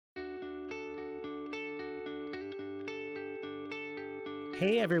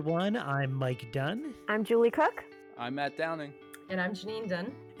Hey everyone, I'm Mike Dunn. I'm Julie Cook. I'm Matt Downing. And I'm Janine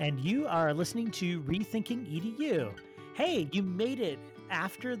Dunn. And you are listening to Rethinking EDU. Hey, you made it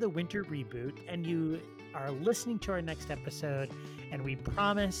after the winter reboot and you are listening to our next episode, and we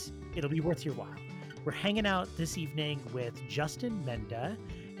promise it'll be worth your while. We're hanging out this evening with Justin Menda.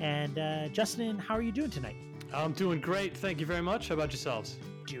 And Justin, how are you doing tonight? I'm doing great. Thank you very much. How about yourselves?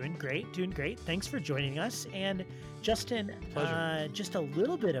 Doing great. Thanks for joining us. And Justin, just a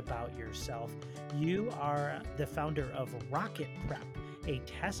little bit about yourself. You are the founder of Rocket Prep, a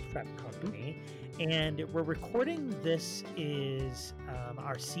test prep company. And we're recording this is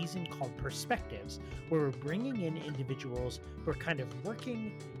our season called Perspectives, where we're bringing in individuals who are kind of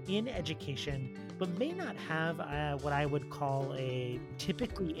working in education, but may not have what I would call a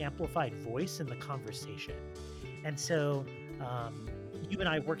typically amplified voice in the conversation. And so you and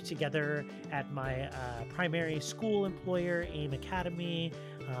I work together at my primary school employer, AIM Academy,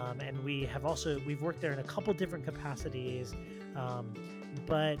 and we've worked there in a couple different capacities,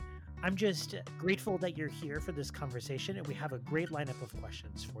 but I'm just grateful that you're here for this conversation, and we have a great lineup of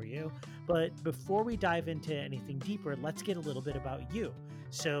questions for you. But before we dive into anything deeper, let's get a little bit about you.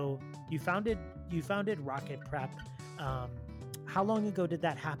 So you founded Rocket Prep. How long ago did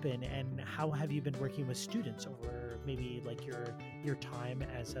that happen, and how have you been working with students over maybe like your time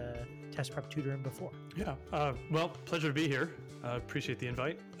as a test prep tutor and before? Yeah, well, pleasure to be here. Appreciate the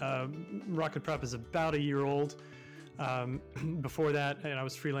invite. Rocket Prep is about a year old. Before that, and I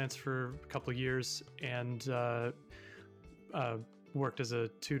was freelance for a couple of years and worked as a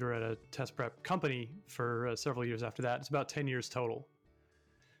tutor at a test prep company for several years after that. It's about 10 years total.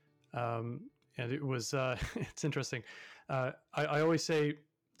 And it was, it's interesting. I always say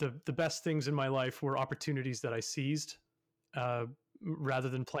the best things in my life were opportunities that I seized rather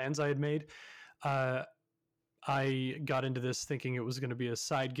than plans I had made. I got into this thinking it was going to be a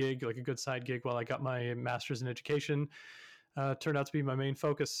side gig, like a good side gig while I got my master's in education. Turned out to be my main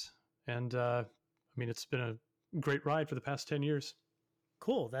focus. And it's been a great ride for the past 10 years.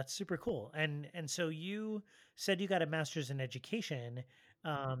 Cool. That's super cool. And so you said you got a master's in education,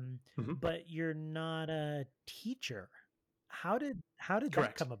 but you're not a teacher. How did Correct.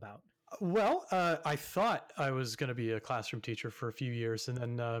 that come about? Well, I thought I was going to be a classroom teacher for a few years and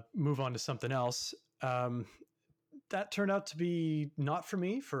then move on to something else. That turned out to be not for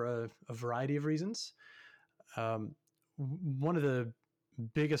me for a variety of reasons. One of the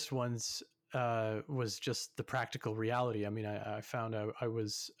biggest ones was just the practical reality. I mean, I found I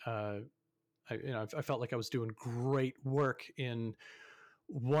felt like I was doing great work in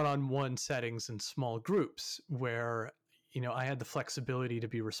one-on-one settings and small groups where, I had the flexibility to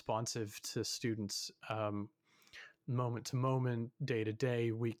be responsive to students, moment to moment, day to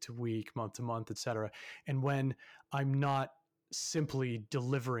day, week to week, month to month, et cetera. And when I'm not simply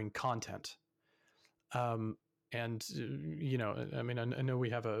delivering content, I know we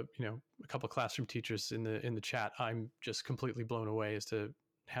have a couple of classroom teachers in the chat. I'm just completely blown away as to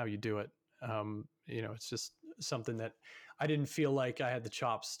how you do it. It's just something that I didn't feel like I had the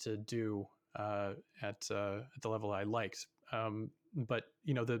chops to do at the level I liked. But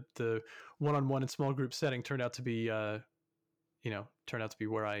the one-on-one and small group setting turned out to be where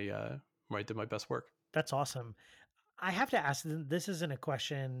I did my best work. That's awesome. I have to ask, this isn't a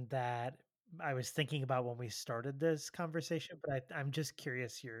question that I was thinking about when we started this conversation, but I'm just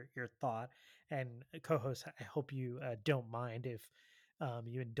curious your thought. And co-host, I hope you don't mind if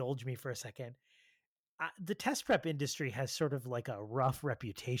you indulge me for a second. The test prep industry has sort of like a rough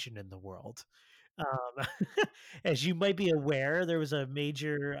reputation in the world. As you might be aware, there was a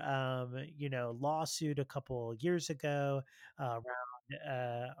major, lawsuit a couple years ago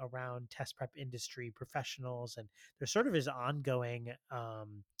around test prep industry professionals, and there sort of is ongoing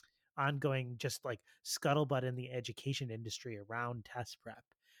just like scuttlebutt in the education industry around test prep.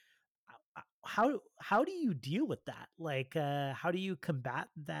 How do you deal with that? Like, how do you combat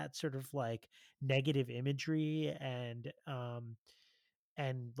that sort of like negative imagery and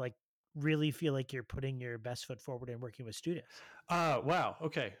like really feel like you're putting your best foot forward and working with students? Wow.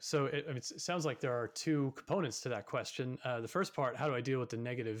 Okay. So it sounds like there are two components to that question. The first part, how do I deal with the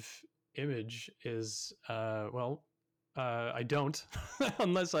negative image, is I don't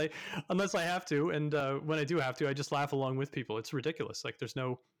unless I have to. And when I do have to, I just laugh along with people. It's ridiculous. Like there's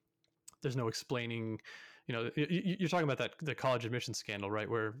no explaining, you're talking about the college admissions scandal, right?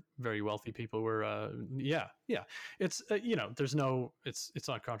 Where very wealthy people were, it's, it's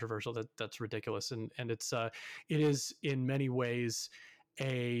not controversial. That's ridiculous. And it is in many ways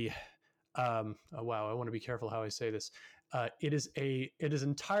I want to be careful how I say this. It is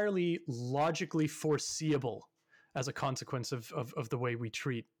entirely logically foreseeable as a consequence of the way we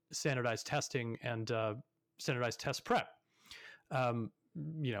treat standardized testing and standardized test prep.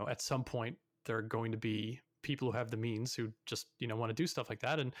 At some point, there are going to be people who have the means who just, want to do stuff like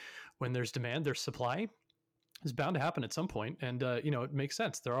that. And when there's demand, there's supply. Is bound to happen at some point. And, it makes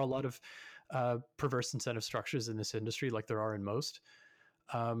sense. There are a lot of perverse incentive structures in this industry, like there are in most.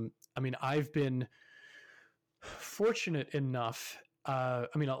 I've been fortunate enough. A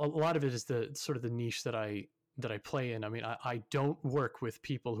lot of it is the sort of the niche that I play in. I don't work with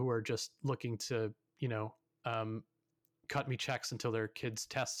people who are just looking to, cut me checks until their kids'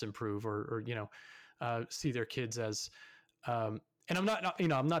 tests improve or see their kids as, and I'm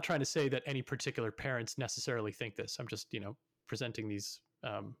not trying to say that any particular parents necessarily think this. I'm just, presenting these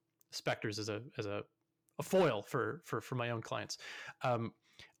specters as a foil for my own clients.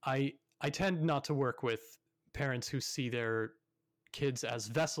 I tend not to work with parents who see their kids as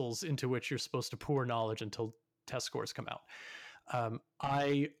vessels into which you're supposed to pour knowledge until test scores come out.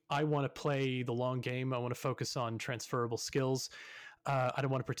 I want to play the long game. I want to focus on transferable skills. I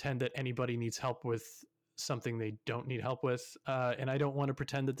don't want to pretend that anybody needs help with something they don't need help with. And I don't want to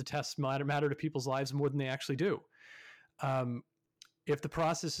pretend that the tests matter to people's lives more than they actually do. If the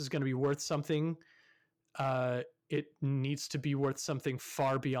process is going to be worth something, it needs to be worth something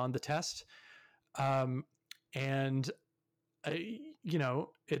far beyond the test.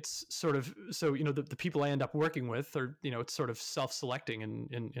 It's sort of, so, the people I end up working with are, it's sort of self-selecting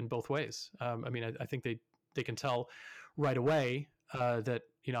in both ways. I think they can tell right away that,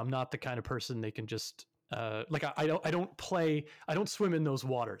 I'm not the kind of person they can just, I don't swim in those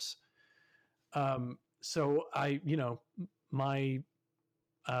waters. So my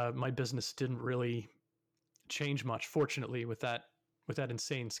business didn't really change much, fortunately, with that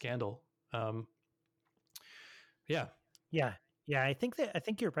insane scandal. Yeah, I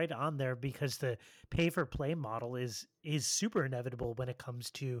think you're right on there, because the pay for play model is super inevitable when it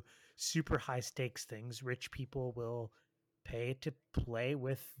comes to super high stakes things. Rich people will pay to play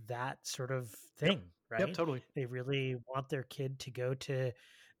with that sort of thing, right? Yep, totally. They really want their kid to go to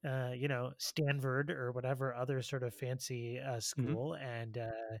Stanford or whatever other sort of fancy school,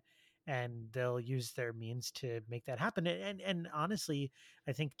 and they'll use their means to make that happen. And honestly,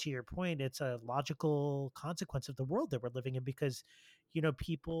 I think, to your point, it's a logical consequence of the world that we're living in, because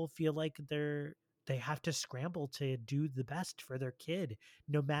people feel like they have to scramble to do the best for their kid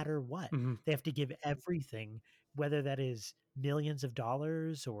no matter what. They have to give everything, whether that is millions of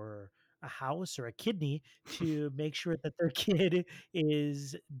dollars or a house or a kidney, to make sure that their kid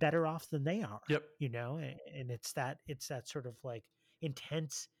is better off than they are. Yep. And it's that sort of like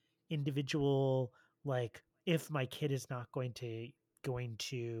intense individual, like, if my kid is not going to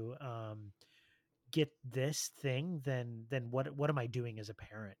get this thing, then what am I doing as a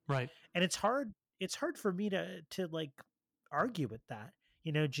parent? Right. And it's hard for me to like argue with that.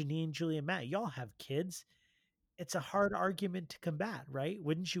 Janine, Julia, Matt, y'all have kids. It's a hard argument to combat, right?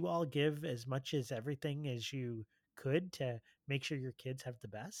 Wouldn't you all give as much as everything as you could to make sure your kids have the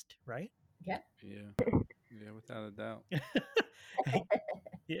best, right? Yeah. Yeah, without a doubt.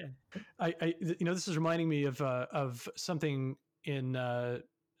 Yeah. I this is reminding me of something in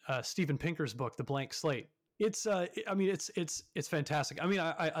Steven Pinker's book, The Blank Slate. It's it's fantastic.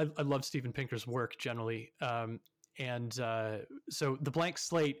 I love Steven Pinker's work generally. So The Blank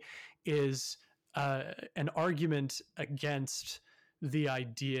Slate is an argument against the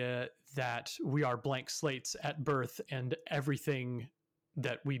idea that we are blank slates at birth and everything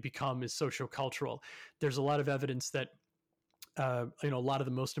that we become is sociocultural. There's a lot of evidence that a lot of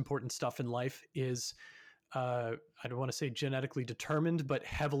the most important stuff in life is I don't want to say genetically determined, but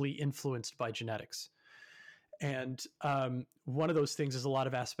heavily influenced by genetics. And one of those things is a lot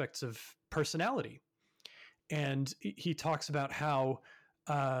of aspects of personality. And he talks about how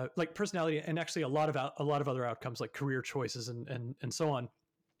like personality, and actually a lot of other outcomes like career choices and so on.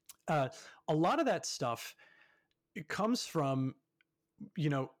 A lot of that stuff, it comes from,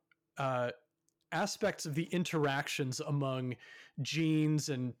 aspects of the interactions among genes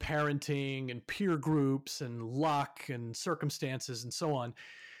and parenting and peer groups and luck and circumstances and so on.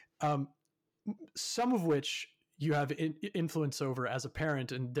 Some of which you have influence over as a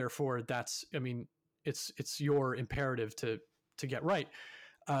parent, and therefore that's, it's your imperative to get right.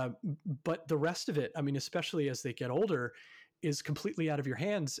 But the rest of it, especially as they get older, is completely out of your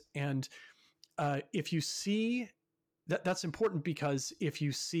hands. And if you see that's important, because if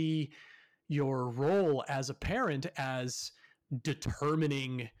you see your role as a parent as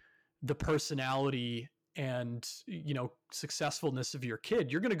determining the personality and successfulness of your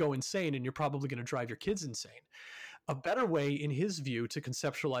kid, you're going to go insane, and you're probably going to drive your kids insane. A better way, in his view, to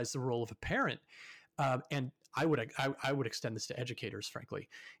conceptualize the role of a parent and I would extend this to educators, frankly,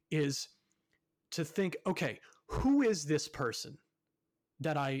 is to think, okay, who is this person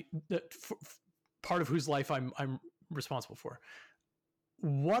that part of whose life I'm responsible for?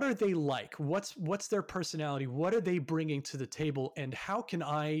 What are they like? What's their personality? What are they bringing to the table? And how can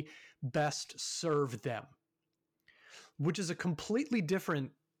I best serve them? Which is a completely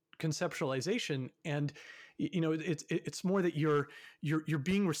different conceptualization. And it's more that you're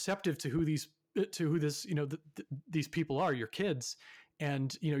being receptive to who these these people are, your kids,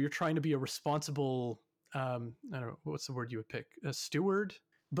 and you're trying to be a responsible, I don't know what's the word you would pick, a steward.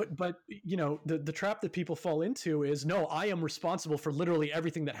 But the trap that people fall into is, no, I am responsible for literally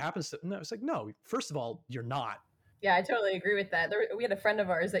everything that happens to them. No, it's like, no, first of all, you're not. Yeah, I totally agree with that. We had a friend of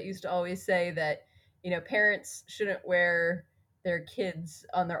ours that used to always say that, parents shouldn't wear their kids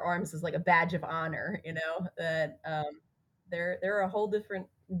on their arms as like a badge of honor, that they're a whole different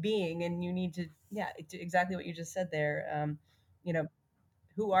being, and you need to, yeah, exactly what you just said there.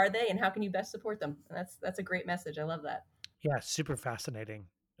 Who are they and how can you best support them? And that's a great message. I love that. Yeah, super fascinating.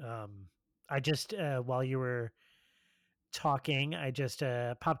 I just while you were talking, I just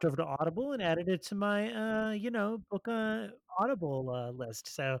popped over to Audible and added it to my book Audible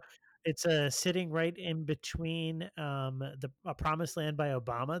list. So it's sitting right in between the A Promised Land by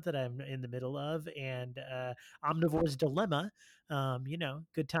Obama that I'm in the middle of, and Omnivore's Dilemma.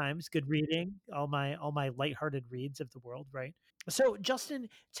 Good times, good reading, all my lighthearted reads of the world, right? So Justin,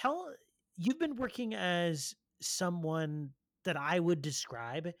 you've been working as someone that I would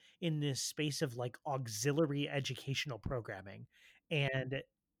describe in this space of like auxiliary educational programming. And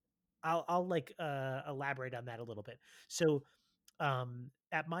I'll like elaborate on that a little bit. So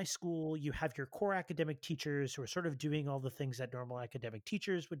at my school, you have your core academic teachers who are sort of doing all the things that normal academic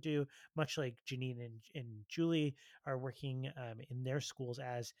teachers would do, much like Janine and Julie are working in their schools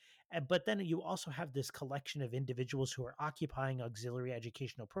as. But then you also have this collection of individuals who are occupying auxiliary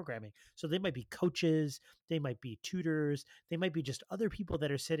educational programming. So they might be coaches, they might be tutors, they might be just other people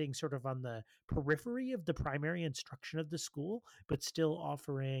that are sitting sort of on the periphery of the primary instruction of the school, but still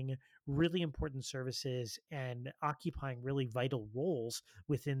offering really important services and occupying really vital roles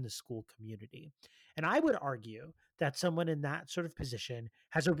within the school community. And I would argue that someone in that sort of position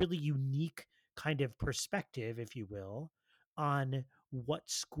has a really unique kind of perspective, if you will, on what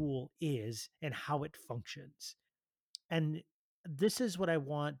school is and how it functions. And this is what I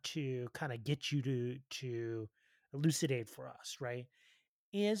want to kind of get you to elucidate for us, right?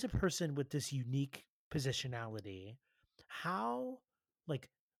 As a person with this unique positionality, how, like,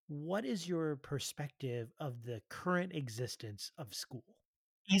 what is your perspective of the current existence of school?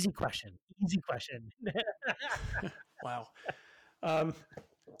 Easy question. Easy question. Wow.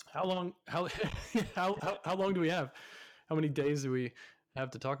 How long? How long do we have? How many days do we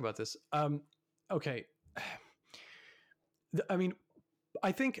have to talk about this? Okay. I mean,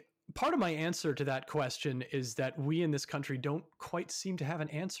 I think part of my answer to that question is that we in this country don't quite seem to have an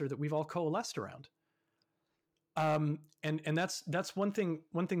answer that we've all coalesced around. And that's one thing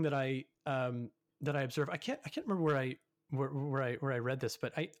that I observe. I can't remember where I read this,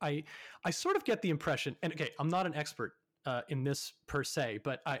 but I sort of get the impression, and okay, I'm not an expert in this per se,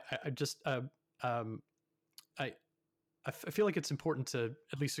 but I feel like it's important to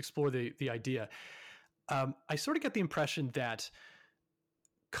at least explore the idea. I sort of get the impression that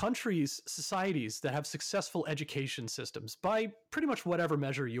countries, societies that have successful education systems, by pretty much whatever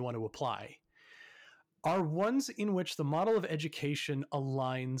measure you want to apply, are ones in which the model of education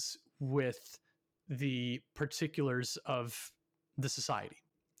aligns with the particulars of the society.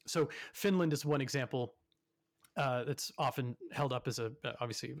 So Finland is one example that's often held up as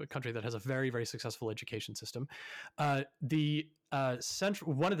obviously a country that has a very, very successful education system. One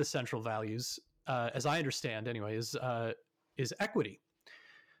of the central values, as I understand anyway, is equity.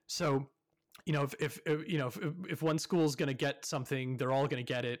 So, if one school is going to get something, they're all going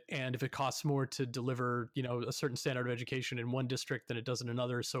to get it. And if it costs more to deliver, a certain standard of education in one district than it does in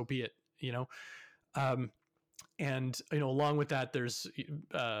another, so be it, and, along with that, there's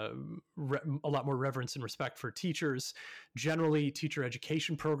a lot more reverence and respect for teachers. Generally, teacher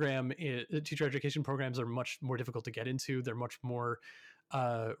education programs are much more difficult to get into. They're much more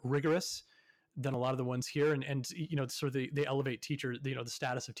rigorous than a lot of the ones here. And sort of they elevate teachers, the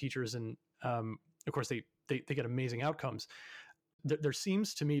status of teachers. And of course, they get amazing outcomes. There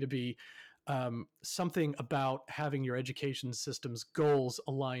seems to me to be something about having your education system's goals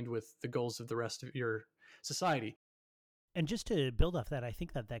aligned with the goals of the rest of your society. And just to build off that, I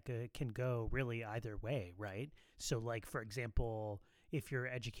think that can go really either way, right? So, like, for example, if your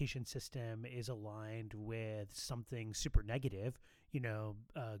education system is aligned with something super negative,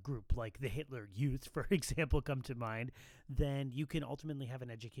 a group like the Hitler Youth, for example, come to mind, then you can ultimately have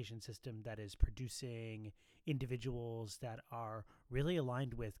an education system that is producing individuals that are really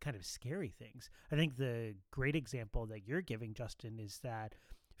aligned with kind of scary things. I think the great example that you're giving, Justin, is that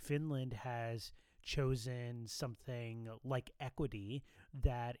Finland has chosen something like equity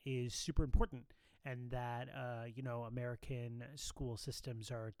that is super important and that, American school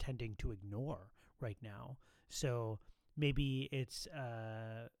systems are tending to ignore right now. So maybe it's,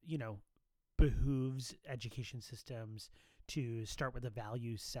 behooves education systems to start with a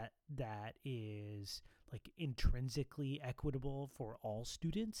value set that is like intrinsically equitable for all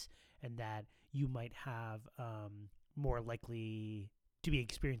students, and that you might have more likely to be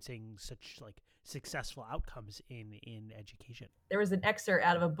experiencing such like successful outcomes in education. There was an excerpt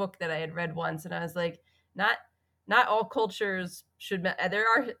out of a book that I had read once, and I was like, not all cultures should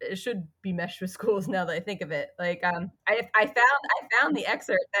should be meshed with schools. Now that I think of it, like I found the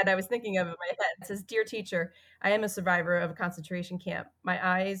excerpt that I was thinking of in my head. It says, "Dear teacher, I am a survivor of a concentration camp. My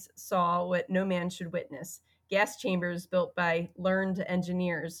eyes saw what no man should witness: gas chambers built by learned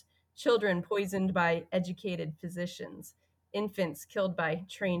engineers, children poisoned by educated physicians, infants killed by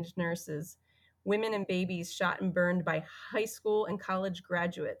trained nurses, women and babies shot and burned by high school and college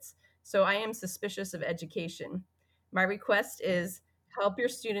graduates. So I am suspicious of education. My request is help your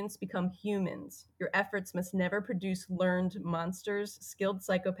students become humans. Your efforts must never produce learned monsters, skilled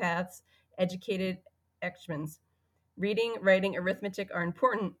psychopaths, educated extras. Reading, writing, arithmetic are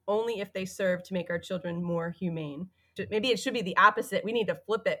important only if they serve to make our children more humane." Maybe it should be the opposite. We need to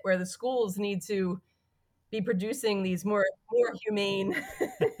flip it, where the schools need to be producing these more humane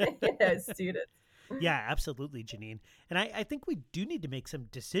students. Yeah, absolutely, Janine. And I think we do need to make some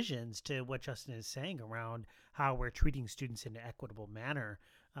decisions to what Justin is saying around how we're treating students in an equitable manner.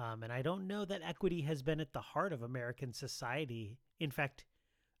 And I don't know that equity has been at the heart of American society. In fact,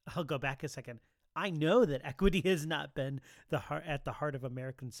 I'll go back a second. I know that equity has not been at the heart of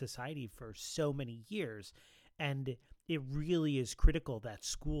American society for so many years. And it really is critical that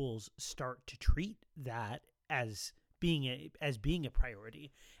schools start to treat that as being a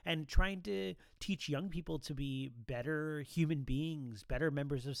priority, and trying to teach young people to be better human beings, better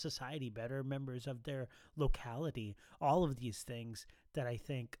members of society, better members of their locality. All of these things that I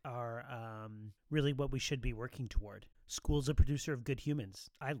think are really what we should be working toward. School's a producer of good humans.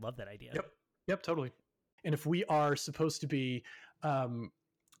 I love that idea. Yep, totally. And if we are supposed to be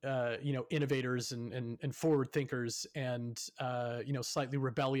innovators and forward thinkers and slightly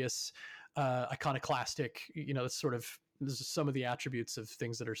rebellious, iconoclastic, that's sort of, this is some of the attributes of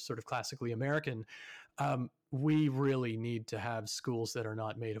things that are sort of classically American. We really need to have schools that are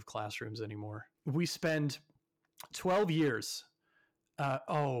not made of classrooms anymore. We spend 12 years.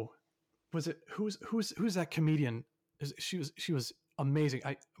 Who's that comedian? She was amazing.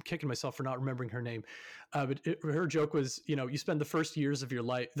 I'm kicking myself for not remembering her name. But her joke was, you spend the first year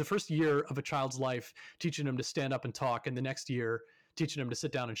of a child's life teaching them to stand up and talk, and the next year teaching them to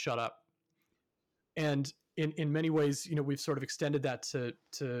sit down and shut up. And in many ways, we've sort of extended that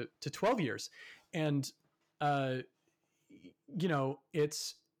to 12 years. And,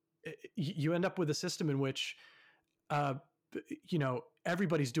 it's, you end up with a system in which,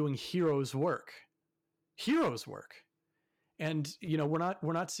 everybody's doing heroes work. And,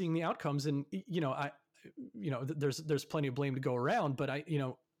 we're not seeing the outcomes. And, there's plenty of blame to go around, but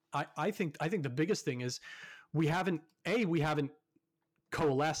I think the biggest thing is we haven't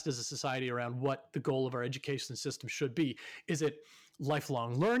coalesced as a society around what the goal of our education system should be. Is it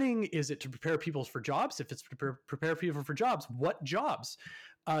lifelong learning? Is it to prepare people for jobs? If it's to prepare people for jobs, what jobs?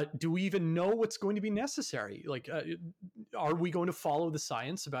 Do we even know what's going to be necessary? Like, are we going to follow the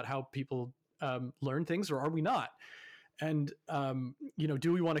science about how people learn things, or are we not? And,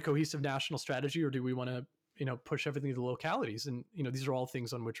 do we want a cohesive national strategy, or do we want to, push everything to the localities? And, these are all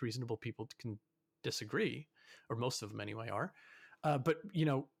things on which reasonable people can disagree, or most of them anyway are. But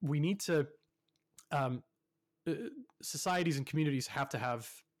we need to, societies and communities have to have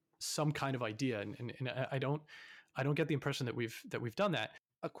some kind of idea, and I don't get the impression that we've done that.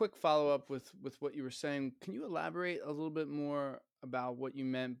 A quick follow up with what you were saying. Can you elaborate a little bit more about what you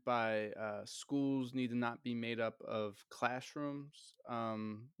meant by schools need to not be made up of classrooms?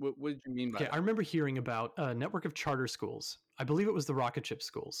 What did you mean by that? I remember hearing about a network of charter schools. I believe it was the Rocket Ship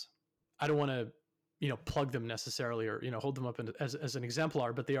schools. I don't want to plug them necessarily, or hold them up as an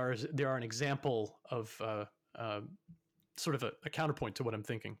exemplar, but they are an example of sort of a counterpoint to what I'm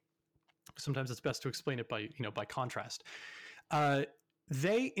thinking. Sometimes it's best to explain it by contrast.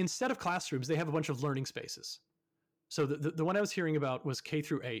 They, instead of classrooms, they have a bunch of learning spaces. So the one I was hearing about was K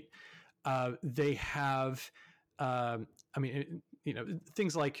through 8. They have,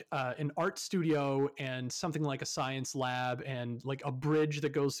 things like an art studio and something like a science lab and like a bridge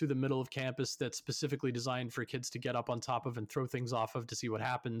that goes through the middle of campus that's specifically designed for kids to get up on top of and throw things off of to see what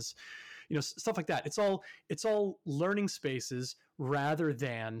happens. Stuff like that. It's all learning spaces rather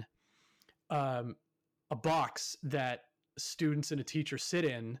than a box that students and a teacher sit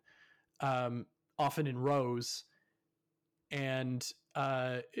in, often in rows, and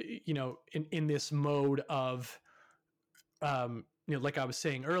in this mode of like I was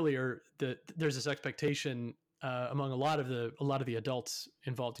saying earlier, there's this expectation among a lot of the adults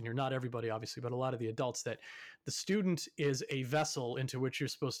involved in here, not everybody obviously, but a lot of the adults, that the student is a vessel into which you're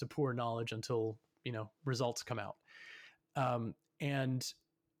supposed to pour knowledge until results come out. And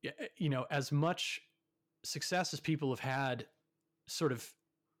as much success as people have had sort of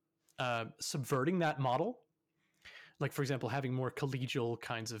subverting that model, like for example having more collegial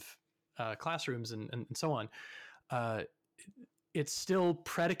kinds of classrooms and so on, it's still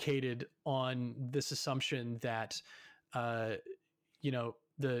predicated on this assumption that the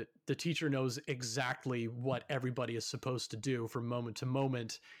teacher knows exactly what everybody is supposed to do from moment to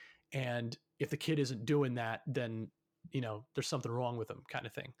moment, and if the kid isn't doing that, then there's something wrong with them, kind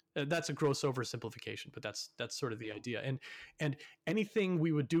of thing. That's a gross oversimplification, but that's sort of the idea. And anything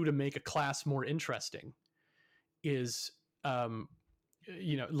we would do to make a class more interesting is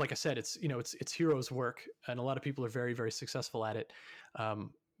like I said, it's heroes work, and a lot of people are very, very successful at it. At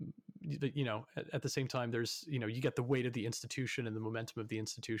the same time, there's you get the weight of the institution and the momentum of the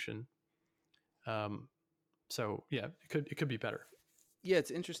institution. So yeah, it could be better. Yeah,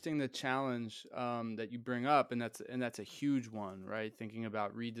 it's interesting, the challenge that you bring up, and that's a huge one, right? Thinking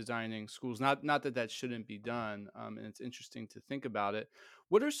about redesigning schools, not that shouldn't be done, and it's interesting to think about it.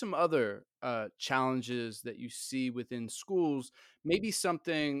 What are some other challenges that you see within schools? Maybe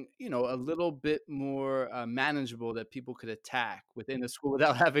something a little bit more manageable that people could attack within a school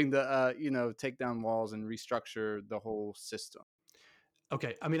without having to take down walls and restructure the whole system.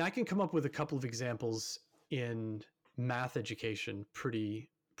 Okay, I mean, I can come up with a couple of examples in math education pretty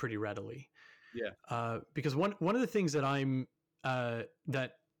readily. Yeah. Because one of the things that I'm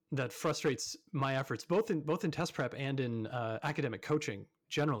that frustrates my efforts, both in test prep and in academic coaching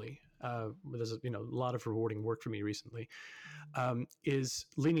generally, there's a lot of rewarding work for me recently, is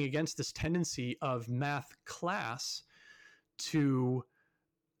leaning against this tendency of math class to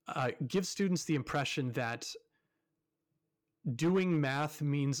give students the impression that doing math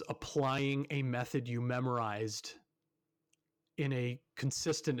means applying a method you memorized in a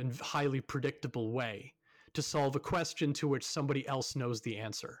consistent and highly predictable way to solve a question to which somebody else knows the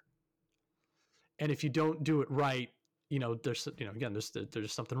answer. And if you don't do it right, there's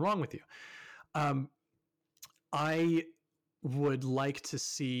something wrong with you. I would like to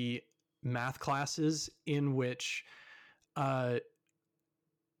see math classes in which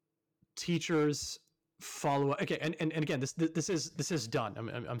teachers follow. Okay, and again, this is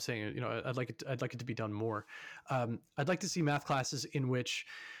done. I'm saying, I'd like it to be done more. I'd like to see math classes in which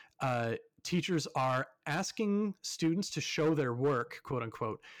teachers are asking students to show their work, quote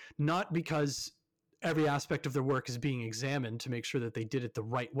unquote, not because every aspect of their work is being examined to make sure that they did it the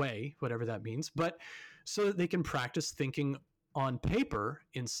right way, whatever that means, but so that they can practice thinking on paper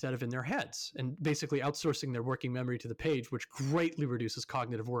instead of in their heads, and basically outsourcing their working memory to the page, which greatly reduces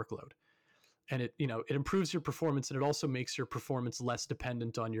cognitive workload. And it improves your performance, and it also makes your performance less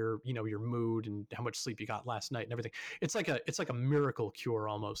dependent on your mood and how much sleep you got last night and everything. It's like a miracle cure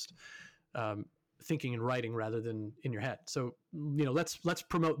almost, thinking and writing rather than in your head. So let's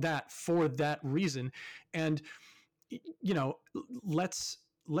promote that for that reason, and let's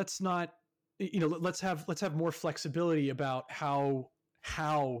not let's have more flexibility about how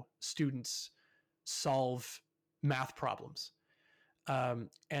students solve math problems. And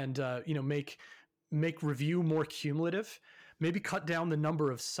make review more cumulative, maybe cut down the number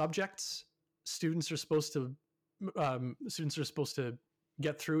of subjects students are supposed to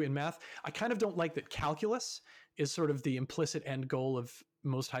get through in math. I kind of don't like that calculus is sort of the implicit end goal of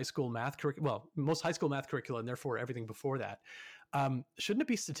most high school math curricula, and therefore everything before that. Shouldn't it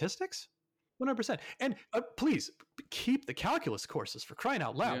be statistics? 100%. And please keep the calculus courses, for crying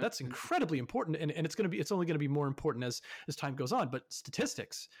out loud. Yeah. That's incredibly important, and it's only going to be more important as time goes on. But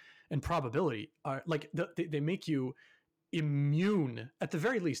statistics and probability are like they make you immune, at the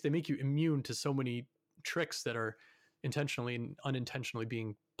very least. They make you immune to so many tricks that are intentionally and unintentionally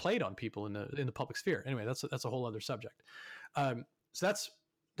being played on people in the public sphere. Anyway, that's a whole other subject. So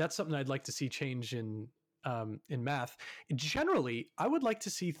that's something I'd like to see change in math. Generally, I would like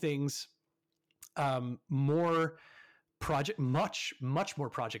to see things more much more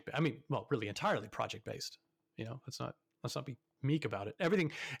project. I mean, well, really entirely project based. Let's not be meek about it.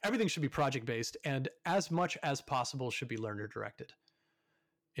 Everything should be project based, and as much as possible should be learner directed,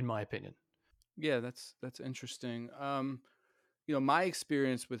 in my opinion. Yeah, that's interesting. My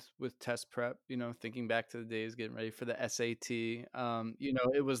experience with test prep, thinking back to the days getting ready for the SAT,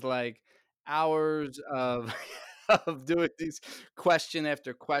 it was like hours of of doing these question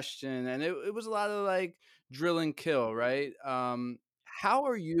after question, and it was a lot of like drill and kill, right? How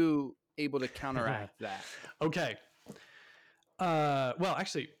are you able to counteract that? Okay. Well,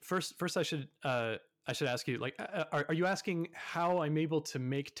 actually, first I should ask you, like, are you asking how I'm able to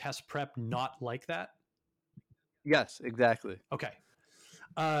make test prep not like that? Yes, exactly. Okay.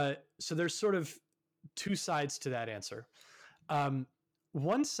 So there's sort of two sides to that answer.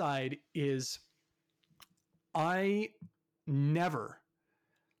 One side is I never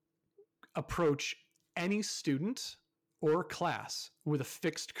approach any student or class with a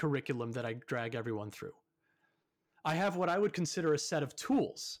fixed curriculum that I drag everyone through. I have what I would consider a set of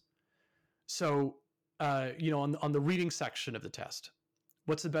tools. So, on the reading section of the test,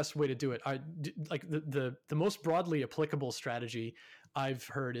 what's the best way to do it? Like the most broadly applicable strategy I've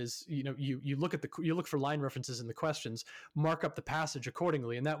heard is, you look for line references in the questions, mark up the passage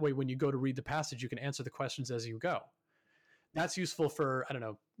accordingly, and that way when you go to read the passage, you can answer the questions as you go. That's useful for, I don't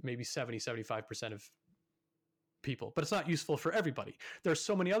know, maybe 75% of people, but it's not useful for everybody. There are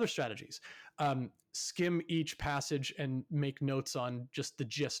so many other strategies. Skim each passage and make notes on just the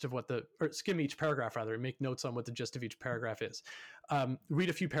gist of skim each paragraph rather, and make notes on what the gist of each paragraph is. Read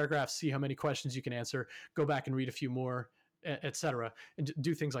a few paragraphs, see how many questions you can answer, go back and read a few more, etc., and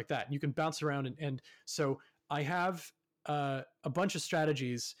do things like that. And you can bounce around. And so I have a bunch of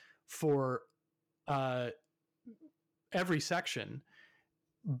strategies for every section,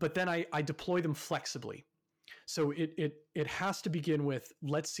 but then I deploy them flexibly. So it has to begin with,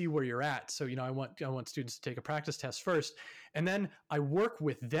 let's see where you're at. So, I want students to take a practice test first, and then I work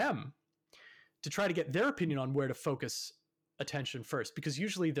with them to try to get their opinion on where to focus attention first, because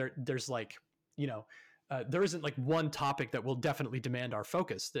usually there's like, there isn't like one topic that will definitely demand our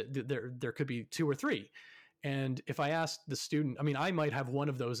focus. There could be two or three. And if I ask the student, I mean, I might have one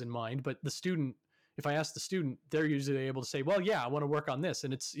of those in mind, but if I ask the student, they're usually able to say, well, yeah, I want to work on this.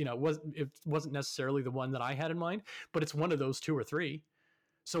 And it's, it wasn't necessarily the one that I had in mind, but it's one of those two or three.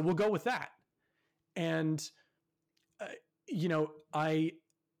 So we'll go with that. And,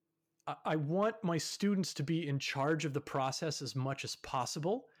 I want my students to be in charge of the process as much as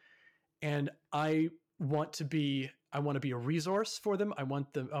possible. And I want to be a resource for them. I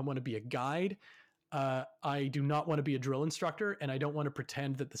want to be a guide. I do not want to be a drill instructor, and I don't want to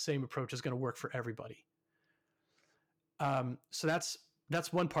pretend that the same approach is going to work for everybody. So that's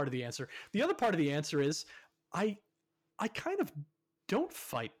one part of the answer. The other part of the answer is I kind of don't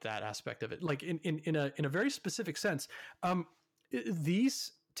fight that aspect of it. Like in a very specific sense,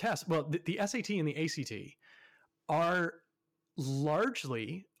 these tests, well, the SAT and the ACT are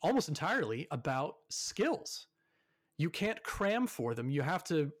largely, almost entirely, about skills. You can't cram for them. You have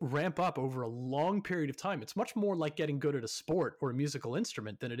to ramp up over a long period of time. It's much more like getting good at a sport or a musical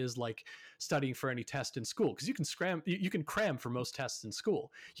instrument than it is like studying for any test in school, because you can cram for most tests in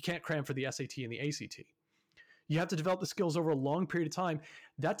school. You can't cram for the SAT and the ACT. You have to develop the skills over a long period of time.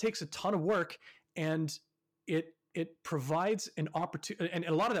 That takes a ton of work, and it provides an opportunity, and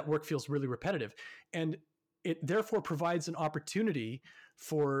a lot of that work feels really repetitive, and it therefore provides an opportunity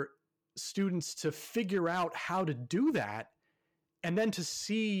for students to figure out how to do that, and then to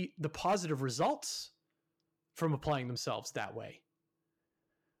see the positive results from applying themselves that way.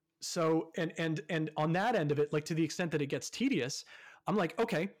 So, and on that end of it, like to the extent that it gets tedious, I'm like,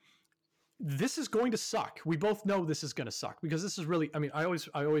 okay, this is going to suck. We both know this is going to suck, because this is really, I mean, I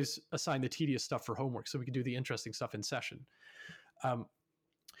always assign the tedious stuff for homework so we can do the interesting stuff in session. And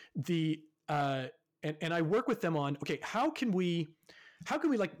I work with them on, okay, how can we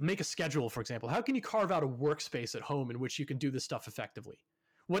like make a schedule, for example? How can you carve out a workspace at home in which you can do this stuff effectively?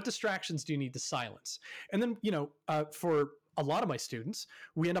 What distractions do you need to silence? And then, for a lot of my students,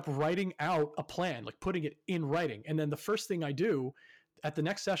 we end up writing out a plan, like putting it in writing. And then the first thing I do at the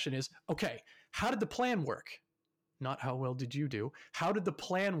next session is, okay, how did the plan work? Not how well did you do? How did the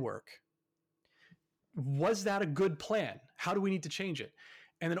plan work? Was that a good plan? How do we need to change it?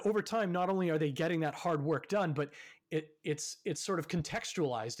 And then over time, not only are they getting that hard work done, but it's sort of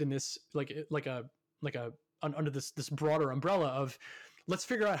contextualized in this under this broader umbrella of, let's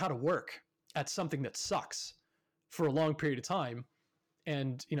figure out how to work at something that sucks for a long period of time,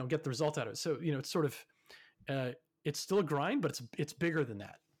 and get the result out of it. So it's sort of it's still a grind, but it's bigger than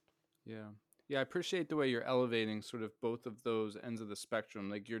that. Yeah. Yeah, I appreciate the way you're elevating sort of both of those ends of the spectrum.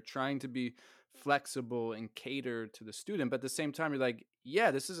 Like you're trying to be flexible and cater to the student, but at the same time, you're like,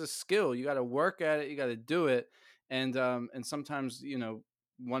 yeah, this is a skill. You got to work at it. You got to do it. And sometimes,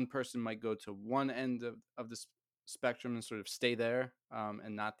 one person might go to one end of the spectrum and sort of stay there,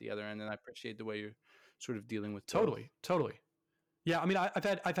 and not the other end. And I appreciate the way you're sort of dealing with both. Totally. Yeah, I mean,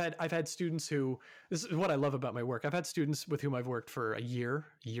 I've had students who, this is what I love about my work. I've had students with whom I've worked for a year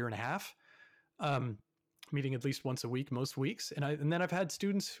and a half, meeting at least once a week, most weeks, and then I've had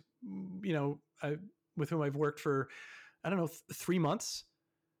students, with whom I've worked for, I don't know, 3 months,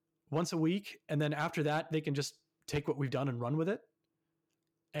 once a week, and then after that, they can just take what we've done and run with it,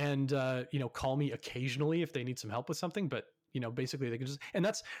 and call me occasionally if they need some help with something, but basically they can just, and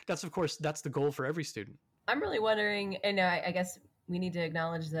that's of course that's the goal for every student. I'm really wondering, and I guess we need to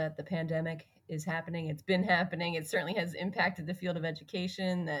acknowledge that the pandemic is happening. It's been happening. It certainly has impacted the field of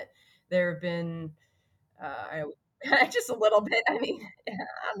education, that there have been, just a little bit. I mean, I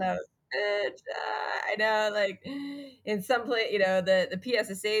don't know. I know, like in some place, the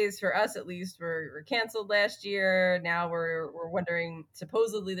PSSAs for us at least were canceled last year. Now we're wondering,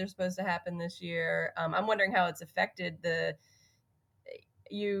 supposedly they're supposed to happen this year. I'm wondering how it's affected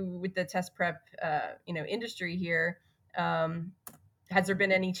you with the test prep, industry here. Has there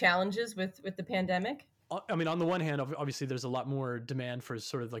been any challenges with the pandemic? I mean, on the one hand, obviously there's a lot more demand for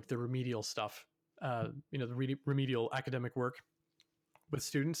sort of like the remedial stuff, the remedial academic work with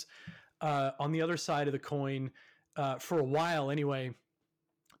students. On the other side of the coin, for a while anyway,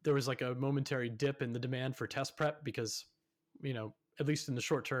 there was like a momentary dip in the demand for test prep because, at least in the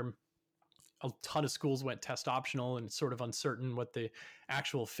short term, a ton of schools went test optional, and it's sort of uncertain what the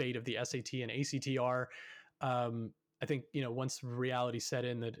actual fate of the SAT and ACT are. I think, once reality set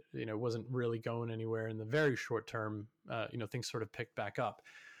in that, it wasn't really going anywhere in the very short term, things sort of picked back up.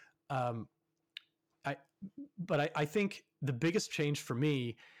 But I think the biggest change for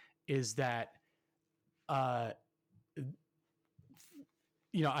me is that, I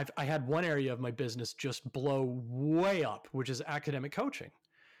had one area of my business just blow way up, which is academic coaching.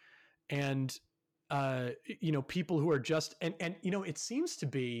 And, people who are just, and it seems to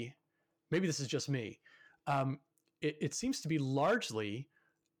be, maybe this is just me. It seems to be largely,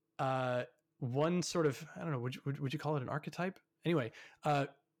 one sort of, I don't know, would you call it an archetype? Anyway,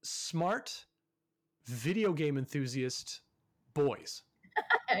 smart video game enthusiast boys.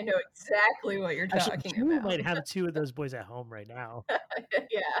 I know exactly what you're talking about. You might have two of those boys at home right now.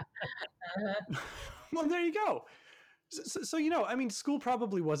 Yeah. Well, there you go. So I mean, school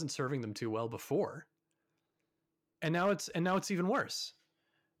probably wasn't serving them too well before, and now it's even worse,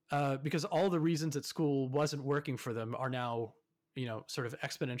 because all the reasons that school wasn't working for them are now, sort of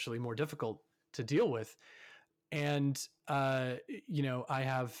exponentially more difficult to deal with. And I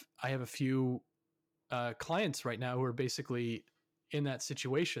have a few clients right now who are basically in that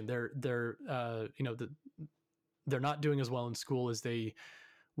situation. They're not doing as well in school as they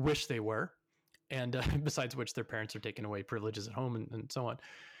wish they were. And besides which, their parents are taking away privileges at home and so on.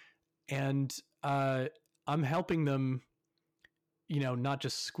 And I'm helping them, not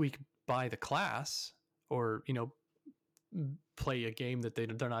just squeak by the class or, play a game that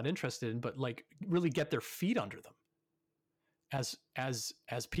they're not interested in, but like really get their feet under them as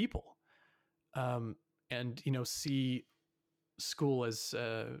people, and see school as,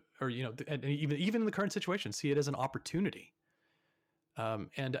 or and even in the current situation, see it as an opportunity.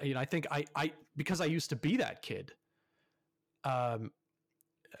 And I think I because I used to be that kid, or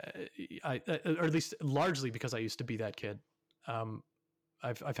at least largely because I used to be that kid,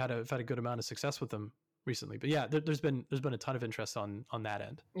 I've had a good amount of success with them recently. But yeah, there's been a ton of interest on that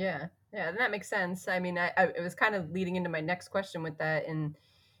end. Yeah, that makes sense. I mean, I was kind of leading into my next question with that, and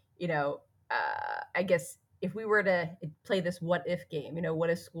I guess if we were to play this what if game, what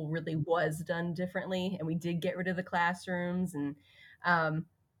if school really was done differently and we did get rid of the classrooms, and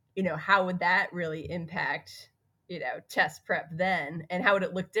how would that really impact, test prep then, and how would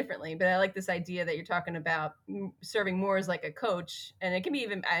it look differently? But I like this idea that you're talking about serving more as like a coach, and it can be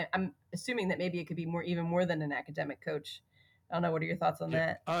even, I'm assuming that maybe it could be even more than an academic coach. I don't know. What are your thoughts on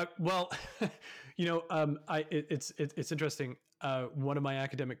that? Well, it's interesting. One of my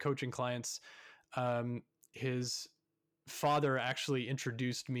academic coaching clients, his father actually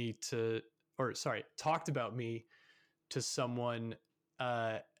introduced me talked about me to someone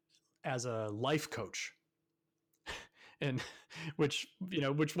as a life coach. And which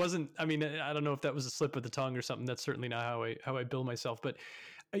wasn't, I mean, I don't know if that was a slip of the tongue or something. That's certainly not how I bill myself, but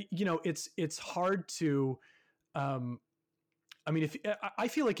it's hard to, I mean, I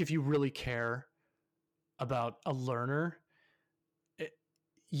feel like if you really care about a learner,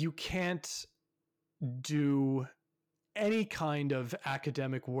 you can't do any kind of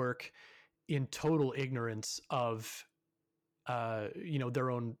academic work in total ignorance of,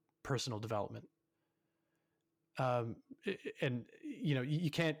 their own personal development. And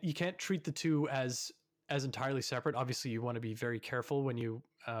you can't treat the two as entirely separate. Obviously, you want to be very careful when you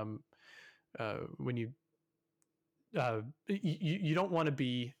you don't want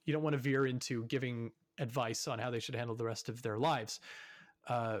to veer into giving advice on how they should handle the rest of their lives.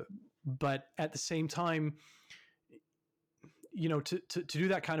 But at the same time, to do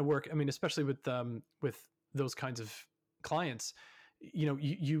that kind of work, I mean, especially with those kinds of clients,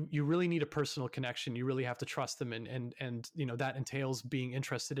 you really need a personal connection. You really have to trust them. And that entails being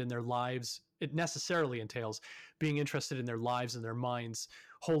interested in their lives. It necessarily entails being interested in their lives and their minds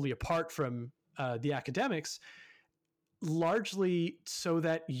wholly apart from the academics, largely so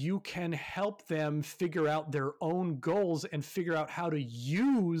that you can help them figure out their own goals and figure out how to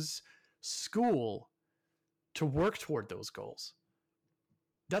use school to work toward those goals.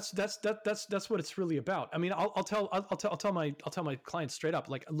 That's what it's really about. I mean, I'll tell my clients straight up,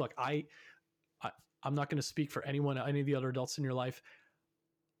 like, look, I'm not going to speak for any of the other adults in your life.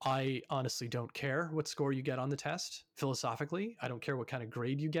 I honestly don't care what score you get on the test. Philosophically, I don't care what kind of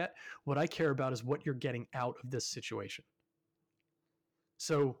grade you get. What I care about is what you're getting out of this situation.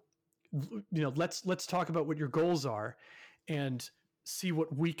 So, let's talk about what your goals are and see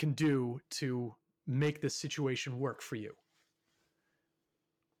what we can do to make this situation work for you.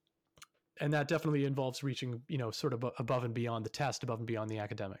 And that definitely involves reaching, sort of above and beyond the test, above and beyond the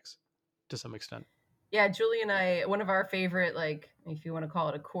academics to some extent. Yeah, Julie and I, one of our favorite, like, if you want to call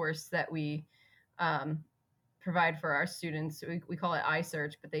it a course that we provide for our students, we call it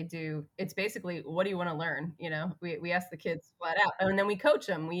iSearch, but it's basically, what do you want to learn? We ask the kids flat out, and then we coach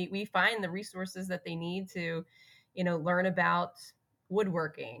them. We find the resources that they need to, learn about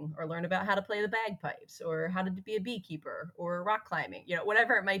woodworking, or learn about how to play the bagpipes, or how to be a beekeeper, or rock climbing,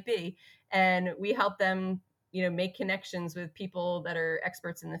 whatever it might be. And we help them, make connections with people that are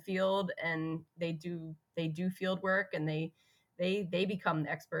experts in the field, and they do field work, and they become the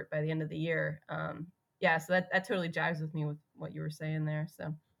expert by the end of the year. So that totally jives with me with what you were saying there.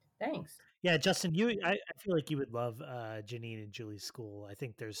 So thanks. Yeah, Justin, I feel like you would love Janine and Julie's school. I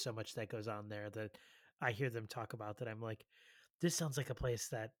think there's so much that goes on there that I hear them talk about that I'm like, this sounds like a place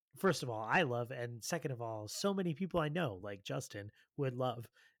that, first of all, I love, and second of all, so many people I know, like Justin, would love.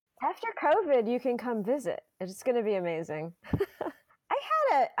 After COVID, you can come visit. It's going to be amazing.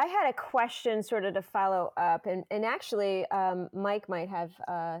 I had a question sort of to follow up, and actually, Mike might have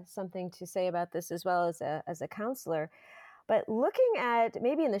something to say about this as well as a counselor. But looking at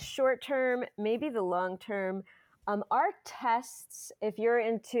maybe in the short term, maybe the long term, our tests, if you're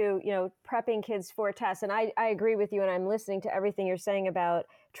into, prepping kids for tests, and I agree with you, and I'm listening to everything you're saying about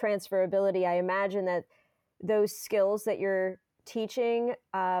transferability. I imagine that those skills that you're teaching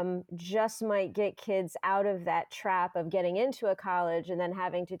just might get kids out of that trap of getting into a college and then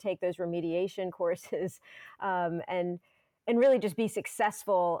having to take those remediation courses and really just be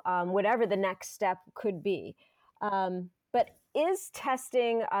successful, whatever the next step could be. But is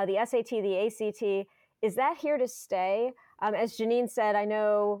testing, the SAT, the ACT, is that here to stay? As Janine said, I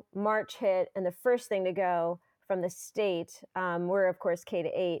know March hit, and the first thing to go from the state, we're of course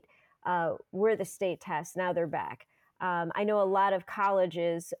K-8, we're the state test. Now they're back. I know a lot of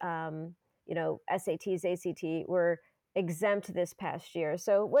colleges, SATs, ACT were exempt this past year.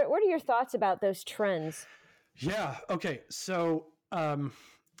 So what are your thoughts about those trends? Yeah. Okay. So to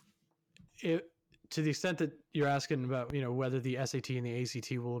the extent that you're asking about, whether the SAT and the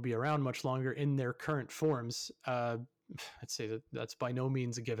ACT will be around much longer in their current forms, I'd say that's by no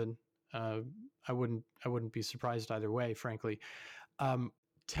means a given. I wouldn't be surprised either way, frankly.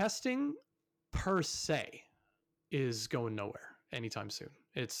 Testing per se is going nowhere anytime soon.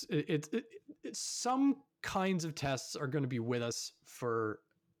 It's some kinds of tests are going to be with us for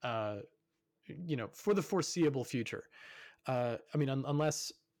for the foreseeable future. I mean,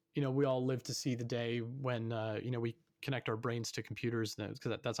 unless we all live to see the day when we connect our brains to computers,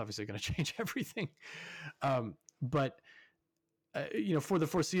 because that's obviously going to change everything. But for the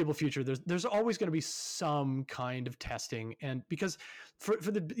foreseeable future, there's always going to be some kind of testing, and because for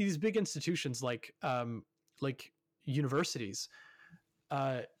these big institutions like universities,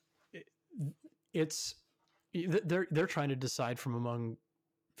 they're trying to decide from among,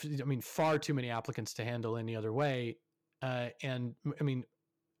 far too many applicants to handle any other way, and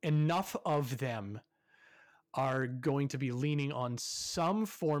enough of them are going to be leaning on some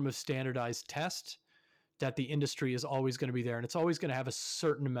form of standardized test that the industry is always going to be there, and it's always going to have a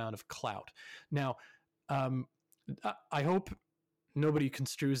certain amount of clout. Now, I hope nobody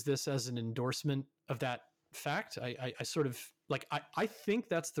construes this as an endorsement of that fact. I sort of like, I think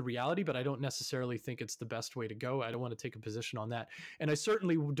that's the reality, but I don't necessarily think it's the best way to go. I don't want to take a position on that. And I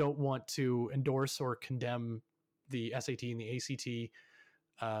certainly don't want to endorse or condemn the SAT and the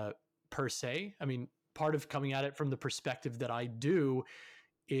ACT per se. I mean, part of coming at it from the perspective that I do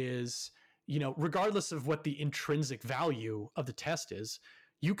is, regardless of what the intrinsic value of the test is,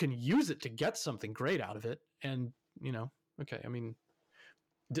 you can use it to get something great out of it. And, okay, I mean,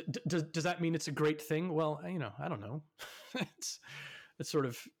 does that mean it's a great thing? Well, I don't know. it's sort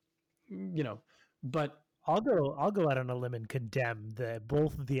of, but I'll go out on a limb and condemn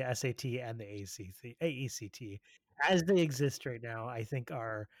both the SAT and the ACT as they exist right now. I think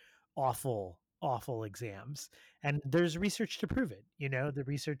are awful exams, and there's research to prove it. The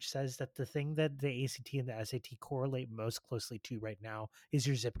research says that the thing that the ACT and the SAT correlate most closely to right now is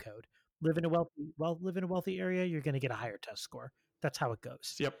your zip code. Live in a wealthy area, you're going to get a higher test score. That's how it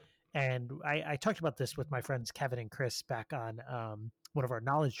goes. Yep. And I talked about this with my friends Kevin and Chris back on one of our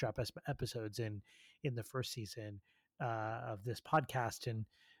knowledge drop episodes in the first season of this podcast. And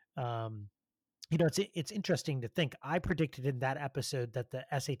it's interesting to think. I predicted in that episode that the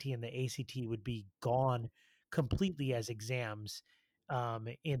SAT and the ACT would be gone completely as exams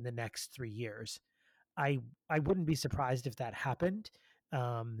in the next 3 years. I wouldn't be surprised if that happened,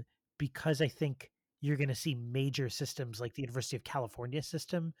 because I think you're going to see major systems like the University of California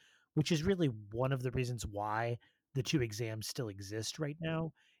system, which is really one of the reasons why the two exams still exist right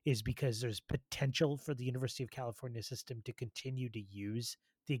now, is because there's potential for the University of California system to continue to use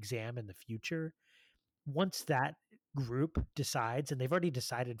the exam in the future. Once that group decides, and they've already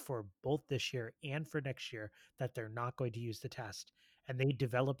decided for both this year and for next year that they're not going to use the test, and they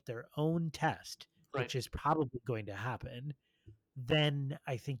develop their own test, Right. which is probably going to happen, then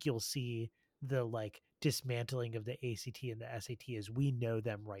I think you'll see the dismantling of the ACT and the SAT as we know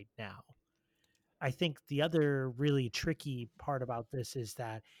them right now. I think the other really tricky part about this is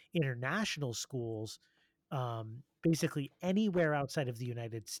that international schools, basically anywhere outside of the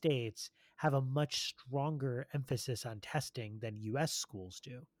United States, have a much stronger emphasis on testing than US schools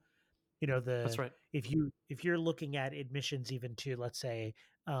do. That's right. If you're looking at admissions even to, let's say,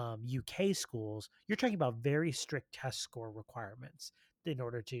 UK schools, you're talking about very strict test score requirements in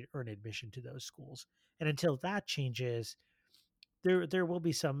order to earn admission to those schools. And until that changes, there will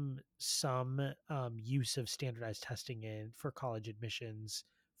be some use of standardized testing for college admissions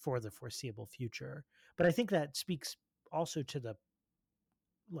for the foreseeable future. But I think that speaks also to the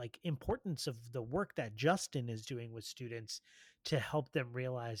importance of the work that Justin is doing with students to help them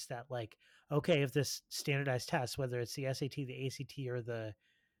realize that, okay, if this standardized test, whether it's the SAT, the ACT, or the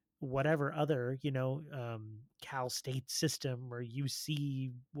whatever other, Cal State system or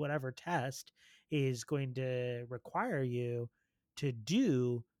UC whatever test is going to require you to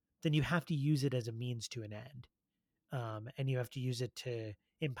do, then you have to use it as a means to an end. And you have to use it to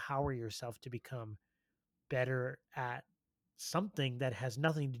empower yourself to become better at something that has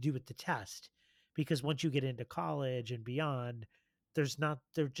nothing to do with the test. Because once you get into college and beyond, there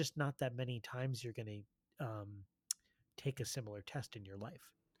are just not that many times you're going to take a similar test in your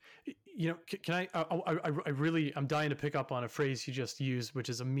life. Can I'm dying to pick up on a phrase you just used, which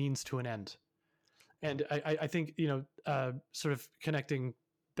is a means to an end. And I think, sort of connecting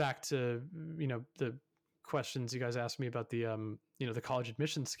back to, the questions you guys asked me about the, the college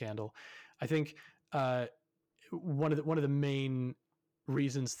admissions scandal. I think one of the main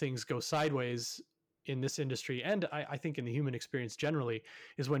reasons things go sideways in this industry, and I think in the human experience generally,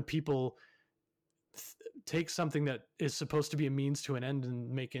 is when people take something that is supposed to be a means to an end and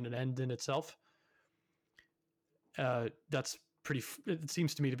make it an end in itself. That's it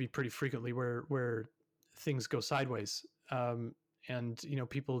seems to me to be pretty frequently where things go sideways. And,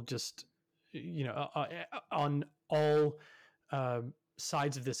 people just, on all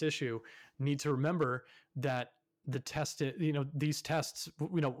sides of this issue need to remember that the test, these tests,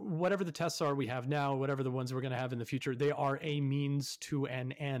 whatever the tests are we have now, whatever the ones we're going to have in the future, they are a means to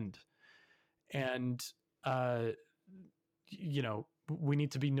an end. And, we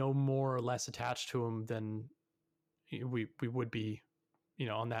need to be no more or less attached to them than we would be,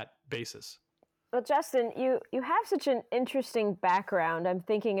 on that basis. Well, Justin, you have such an interesting background. I'm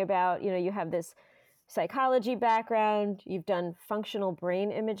thinking about, you have this psychology background. You've done functional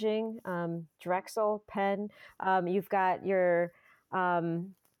brain imaging, Drexel, Penn. You've got your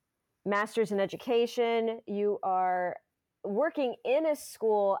master's in education. You are working in a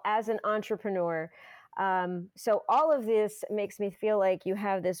school as an entrepreneur. So all of this makes me feel like you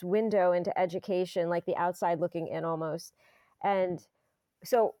have this window into education, like the outside looking in almost. And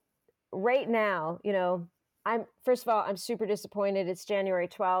so right now, First of all, I'm super disappointed. It's January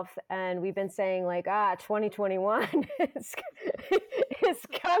 12th, and we've been saying 2021 is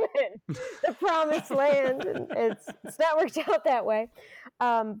coming, the promised land, and it's not worked out that way.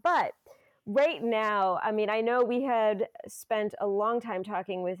 But right now, I mean, I know we had spent a long time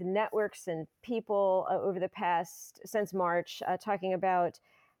talking with networks and people since March, talking about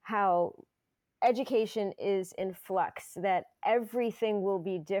how education is in flux, that everything will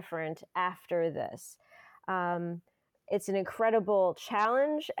be different after this. It's an incredible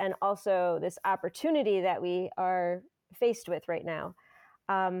challenge and also this opportunity that we are faced with right now.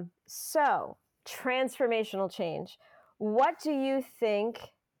 So, transformational change. What do you think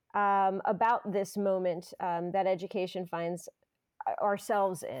about this moment that education finds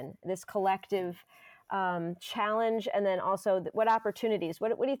ourselves in, this collective challenge, and then also what opportunities?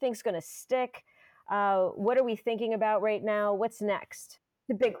 What do you think is going to stick? What are we thinking about right now? What's next?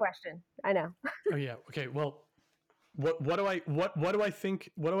 It's a big question. I know. Oh yeah. Okay. Well, what do I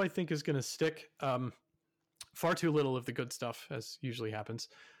think is going to stick? Far too little of the good stuff, as usually happens.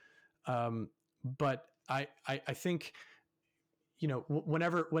 But I think,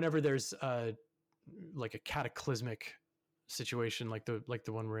 whenever there's like a cataclysmic situation like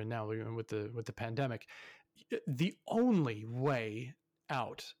the one we're in now with the pandemic, the only way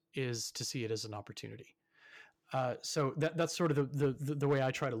out is to see it as an opportunity. So that's sort of the way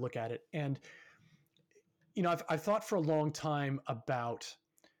I try to look at it. And I've thought for a long time about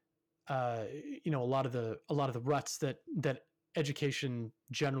a lot of the ruts that education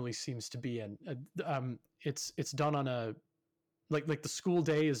generally seems to be in. It's done on a like the school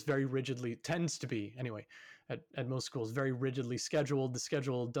day is tends to be anyway at most schools very rigidly scheduled. The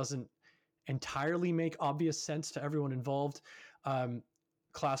schedule doesn't entirely make obvious sense to everyone involved.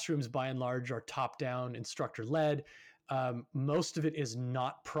 Classrooms by and large are top-down, instructor-led. Most of it is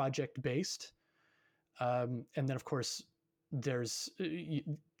not project-based. And then, of course, there's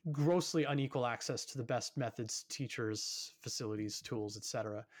grossly unequal access to the best methods, teachers, facilities, tools,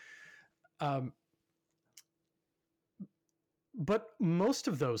 etc. But most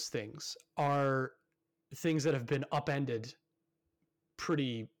of those things are things that have been upended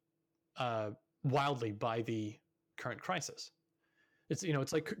pretty wildly by the current crisis.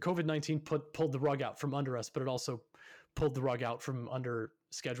 It's like COVID-19 pulled the rug out from under us, but it also pulled the rug out from under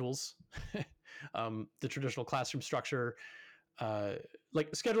schedules. The traditional classroom structure,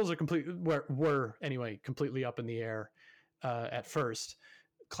 schedules are completely up in the air at first.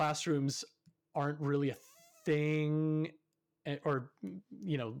 Classrooms aren't really a thing, or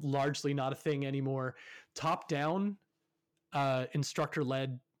largely not a thing anymore. Top-down,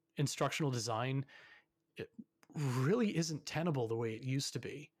 instructor-led instructional design, it really isn't tenable the way it used to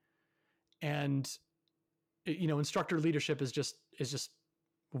be. And instructor leadership is just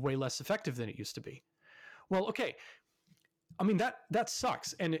way less effective than it used to be. Well, okay, I mean that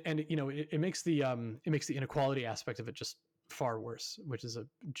sucks, and it makes the inequality aspect of it just far worse, which is a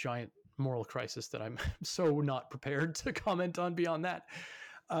giant moral crisis that I'm so not prepared to comment on beyond that.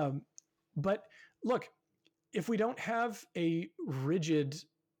 But look, if we don't have a rigid,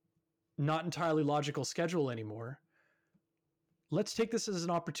 not entirely logical schedule anymore, let's take this as an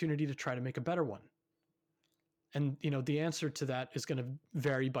opportunity to try to make a better one. And the answer to that is going to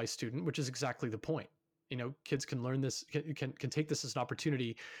vary by student, which is exactly the point. Kids can learn this, can take this as an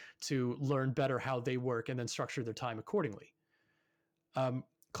opportunity to learn better how they work and then structure their time accordingly.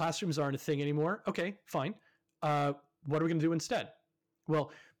 Classrooms aren't a thing anymore. Okay, fine. What are we going to do instead?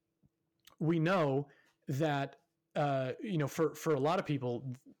 Well, we know that for a lot of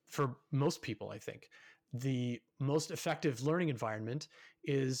people, for most people, I think, the most effective learning environment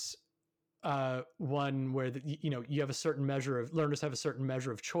is one where you have a certain measure of learners have a certain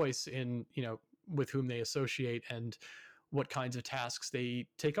measure of choice in with whom they associate and what kinds of tasks they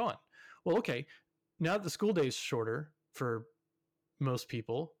take on. Well, okay, now that the school day is shorter for most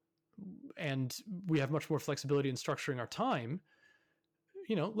people, and we have much more flexibility in structuring our time,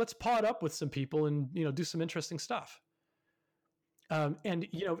 let's pod up with some people and do some interesting stuff. And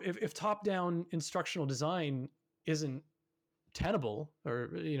if top-down instructional design isn't tenable,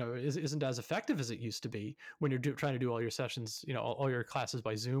 or isn't as effective as it used to be when you're trying to do all your sessions, all your classes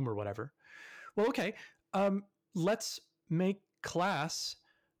by Zoom or whatever, well, okay, let's make class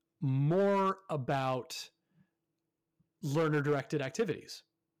more about learner-directed activities.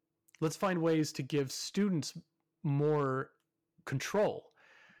 Let's find ways to give students more control,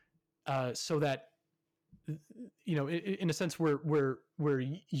 so that in a sense we're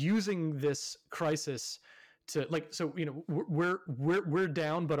using this crisis to we're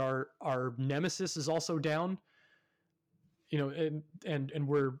down, but our nemesis is also down, and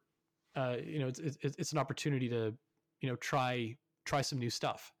we're it's an opportunity to, try some new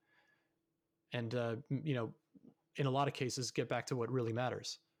stuff, and in a lot of cases get back to what really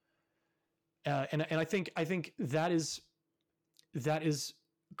matters. And I think that is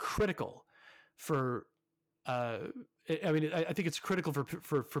critical for. I think it's critical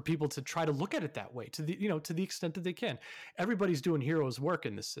for people to try to look at it that way, to the extent that they can. Everybody's doing heroes work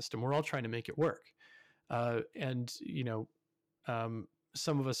in this system. We're all trying to make it work, and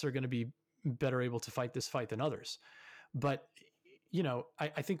some of us are going to be better able to fight this fight than others. But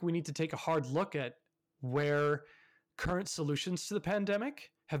I think we need to take a hard look at where current solutions to the pandemic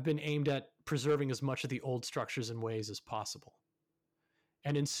have been aimed at preserving as much of the old structures and ways as possible,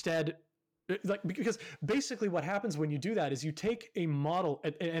 and instead. Because basically what happens when you do that is you take a model,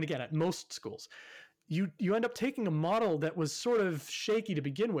 and again, at most schools, you end up taking a model that was sort of shaky to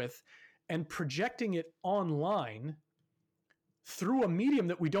begin with and projecting it online through a medium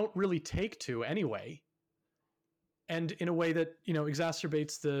that we don't really take to anyway, and in a way that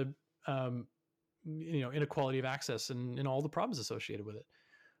exacerbates the inequality of access and all the problems associated with it.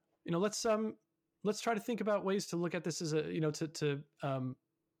 Let's try to think about ways to look at this as a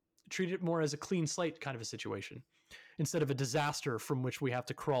treat it more as a clean slate kind of a situation, instead of a disaster from which we have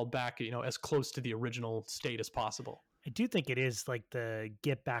to crawl back, as close to the original state as possible. I do think it is like the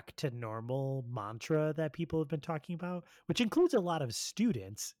get back to normal mantra that people have been talking about, which includes a lot of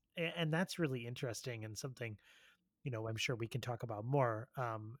students. And that's really interesting and something, I'm sure we can talk about more,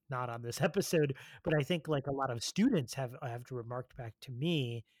 not on this episode, but I think like a lot of students have remarked back to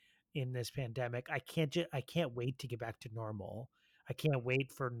me in this pandemic, I can't wait to get back to normal. I can't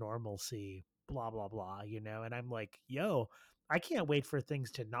wait for normalcy, blah, blah, blah, and I'm like, yo, I can't wait for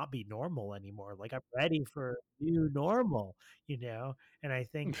things to not be normal anymore. Like I'm ready for new normal, and I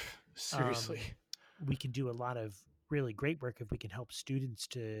think seriously, we can do a lot of really great work if we can help students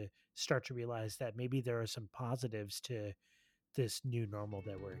to start to realize that maybe there are some positives to this new normal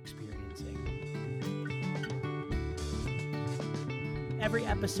that we're experiencing. Every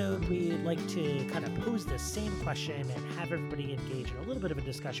episode, we like to kind of pose the same question and have everybody engage in a little bit of a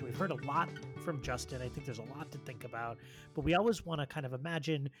discussion. We've heard a lot from Justin. I think there's a lot to think about, but we always want to kind of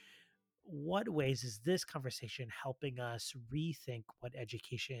imagine what ways is this conversation helping us rethink what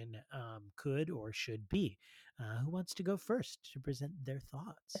education could or should be? Who wants to go first to present their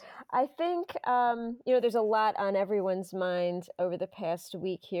thoughts? I think, there's a lot on everyone's mind over the past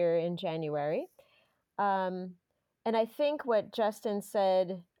week here in January. And I think what Justin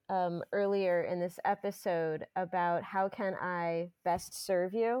said earlier in this episode about how can I best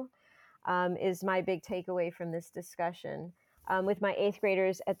serve you is my big takeaway from this discussion. With my 8th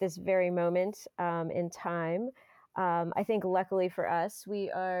graders at this very moment in time, I think luckily for us, we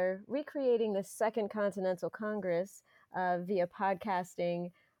are recreating the Second Continental Congress via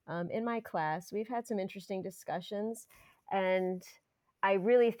podcasting in my class. We've had some interesting discussions, and I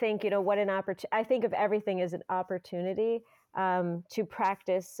really think, what an opportunity. I think of everything as an opportunity to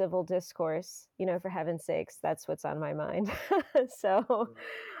practice civil discourse, for heaven's sakes. That's what's on my mind. So,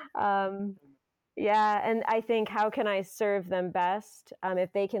 yeah. And I think, how can I serve them best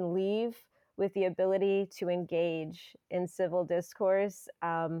if they can leave with the ability to engage in civil discourse?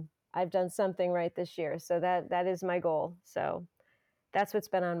 I've done something right this year. So that is my goal. So that's what's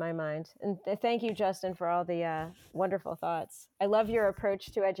been on my mind. And thank you, Justin, for all the wonderful thoughts. I love your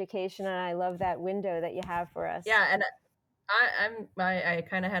approach to education, and I love that window that you have for us. Yeah, and I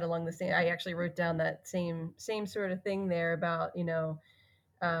kind of had along the same. I actually wrote down that same sort of thing there about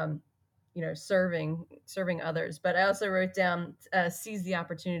serving others. But I also wrote down seize the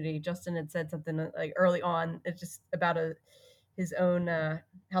opportunity. Justin had said something like early on. It's just about his own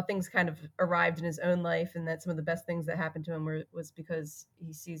how things kind of arrived in his own life, and that some of the best things that happened to him was because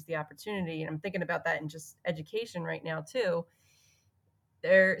he seized the opportunity. And I'm thinking about that in just education right now too.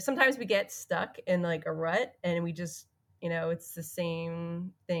 Sometimes we get stuck in like a rut, and we just it's the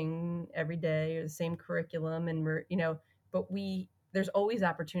same thing every day or the same curriculum, and we're but there's always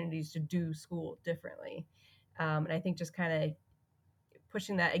opportunities to do school differently, and I think just kind of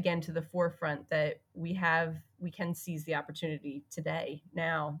pushing that again to the forefront, that we can seize the opportunity today,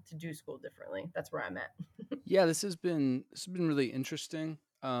 now, to do school differently. That's where I'm at. Yeah, this has been really interesting.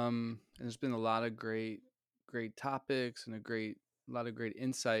 And there's been a lot of great topics and a lot of great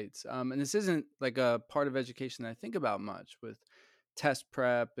insights. And this isn't like a part of education that I think about much, with test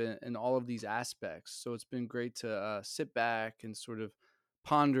prep and all of these aspects. So it's been great to sit back and sort of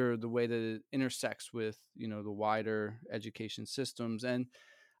ponder the way that it intersects with, the wider education systems. And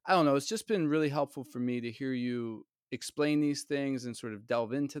I don't know, it's just been really helpful for me to hear you explain these things and sort of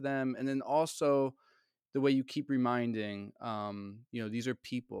delve into them. And then also, the way you keep reminding, these are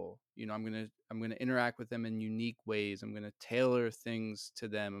people. I'm gonna interact with them in unique ways. I'm gonna tailor things to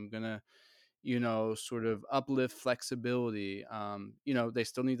them. I'm gonna sort of uplift flexibility. They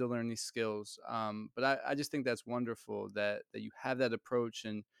still need to learn these skills. But I just think that's wonderful that you have that approach,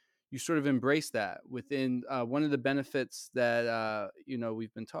 and you sort of embrace that within one of the benefits that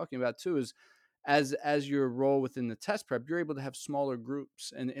we've been talking about too is as your role within the test prep, you're able to have smaller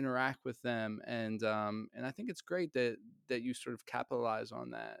groups and interact with them, and I think it's great that you sort of capitalize on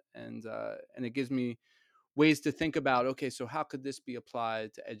that, and it gives me ways to think about, okay, so how could this be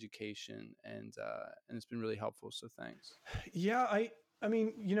applied to education, and it's been really helpful, so thanks. Yeah, I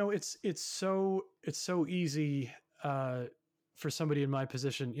mean, it's so easy for somebody in my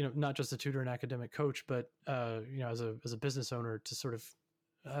position, not just a tutor and academic coach, but as a business owner, to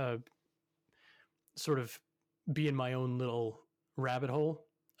uh, sort of be in my own little rabbit hole.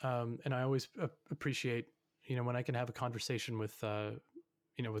 And I always appreciate, when I can have a conversation with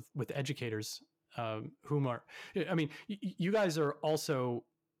with educators, whom are, I mean, you guys are also,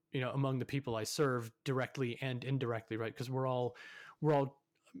 among the people I serve directly and indirectly, right? Because we're all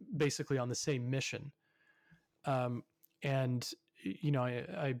basically on the same mission. And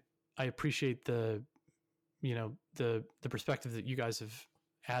I appreciate the perspective that you guys have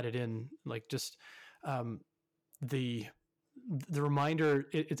added in, like just the the reminder.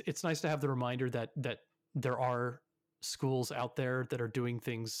 It's nice to have the reminder that there are schools out there that are doing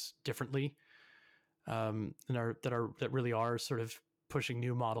things differently, that really are sort of pushing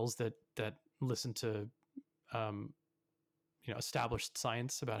new models that listen to established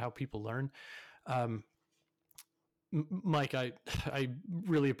science about how people learn. Um, Mike, I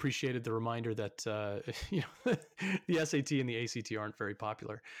really appreciated the reminder that the SAT and the ACT aren't very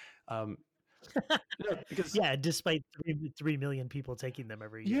popular. Um, because Yeah, despite 3 million people taking them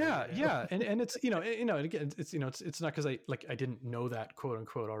every year. yeah, and it's and again, it's not because I didn't know that, quote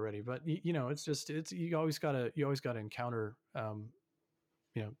unquote, already, but it's just you always gotta encounter.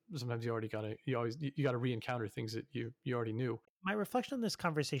 Sometimes you gotta re-encounter things that you already knew. My reflection on this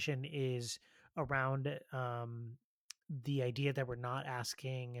conversation is around the idea that we're not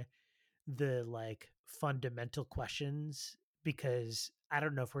asking the like fundamental questions, because I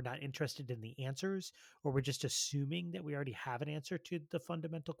don't know if we're not interested in the answers, or we're just assuming that we already have an answer to the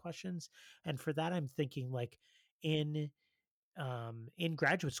fundamental questions. And for that, I'm thinking like in in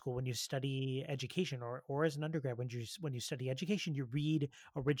graduate school, when you study education, or as an undergrad, when you study education, you read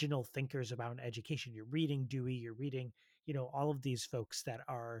original thinkers about education. You're reading Dewey, you're reading all of these folks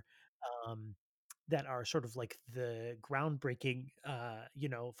um, that are sort of like the groundbreaking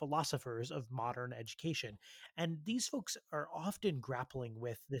philosophers of modern education. And these folks are often grappling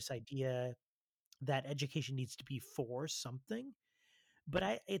with this idea that education needs to be for something.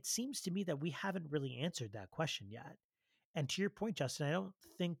 But it seems to me that we haven't really answered that question yet. And to your point, Justin, I don't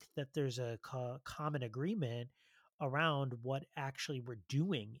think that there's a common agreement around what actually we're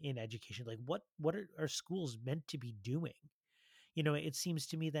doing in education. Like, what are schools meant to be doing? It seems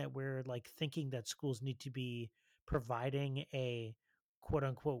to me that we're like thinking that schools need to be providing a quote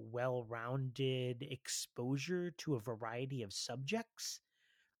unquote well-rounded exposure to a variety of subjects.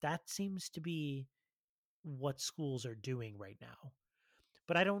 That seems to be what schools are doing right now.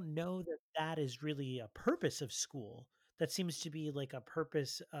 But I don't know that that is really a purpose of school. That seems to be like a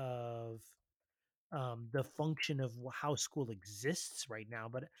purpose of the function of how school exists right now.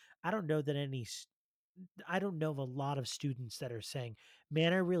 But I don't know that I don't know of a lot of students that are saying,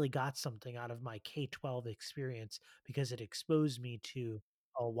 "Man, I really got something out of my K-12 experience because it exposed me to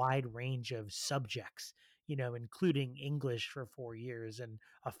a wide range of subjects, including English for 4 years and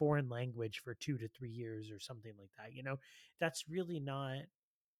a foreign language for 2 to 3 years," or something like that. That's really not.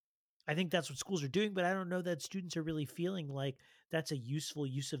 I think that's what schools are doing, but I don't know that students are really feeling like that's a useful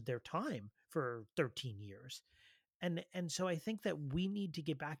use of their time for 13 years. And so I think that we need to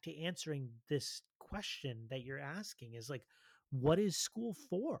get back to answering this question that you're asking, is like, what is school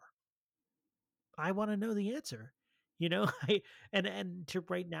for? I want to know the answer. I and to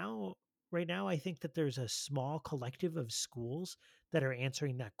right now I think that there's a small collective of schools that are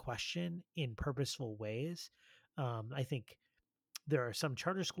answering that question in purposeful ways. I think there are some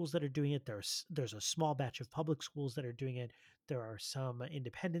charter schools that are doing it. There's a small batch of public schools that are doing it. There are some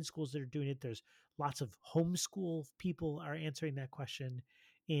independent schools that are doing it. There's lots of homeschool people are answering that question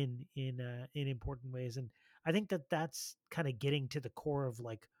in important ways. And I think that that's kind of getting to the core of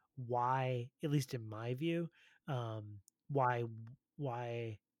like why, at least in my view, um, why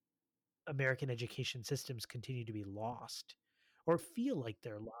American education systems continue to be lost, or feel like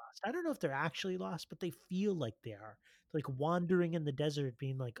they're lost. I don't know if they're actually lost, but they feel like they are. Like wandering in the desert,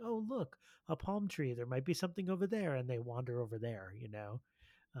 being like, oh, look, a palm tree. There might be something over there. And they wander over there, you know?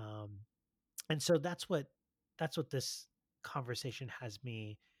 And so that's what this conversation has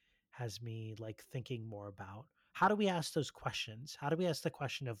me like thinking more about. How do we ask those questions? How do we ask the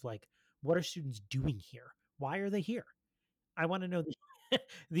question of like, what are students doing here? Why are they here? I want to know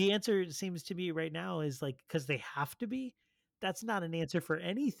the answer seems to be right now is like because they have to be. That's not an answer for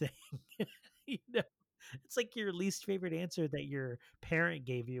anything. you know, it's like your least favorite answer that your parent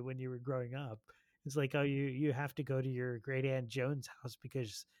gave you when you were growing up. It's like, oh, you have to go to your great aunt Joan's house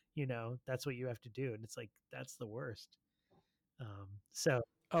because that's what you have to do, and it's like that's the worst. So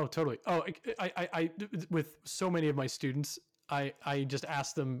Oh, totally. Oh, I with so many of my students, I just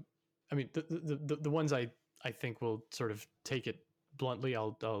ask them. I mean, the ones I think will sort of take it bluntly.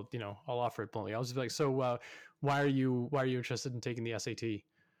 I'll offer it bluntly. I'll just be like, so why are you interested in taking the SAT? It's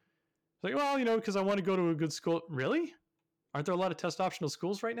like, well, because I want to go to a good school. Really? Aren't there a lot of test optional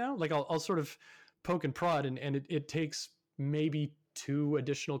schools right now? Like I'll sort of poke and prod, and it takes maybe 2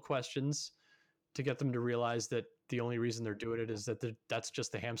 additional questions to get them to realize that the only reason they're doing it is that that's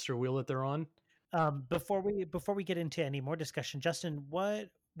just the hamster wheel that they're on. Before we get into any more discussion, Justin, where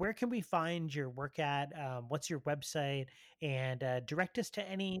can we find your work at? What's your website? And direct us to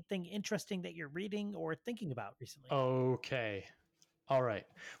anything interesting that you're reading or thinking about recently. Okay. All right.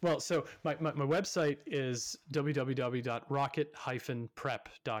 Well, so my website is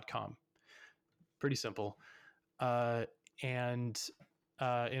www.rocket-prep.com. Pretty simple. And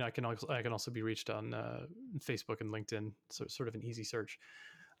I can also be reached on Facebook and LinkedIn, so sort of an easy search.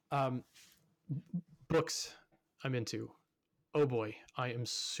 Books I'm into. Oh boy, I am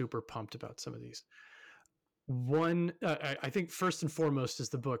super pumped about some of these. One, I think first and foremost is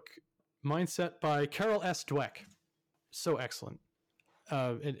the book Mindset by Carol S. Dweck. So excellent.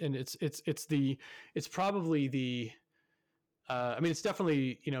 And it's probably the it's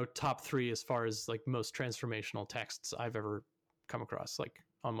definitely top 3 as far as like most transformational texts I've ever come across, like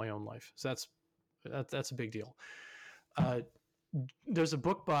on my own life. So that's a big deal. There's a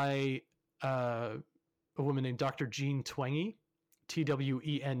book by a woman named Dr. Jean Twenge,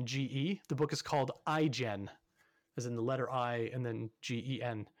 Twenge. The book is called iGen, as in the letter I and then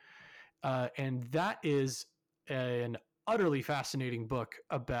GEN, and that is an utterly fascinating book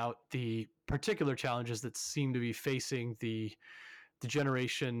about the particular challenges that seem to be facing the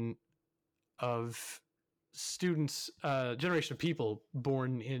generation of students, generation of people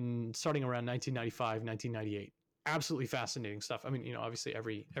born in starting around 1995, 1998. Absolutely fascinating stuff. I mean, obviously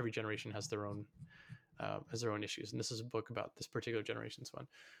every generation has their own issues, and this is a book about this particular generation's one.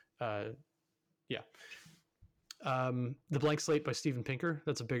 The Blank Slate by Steven Pinker.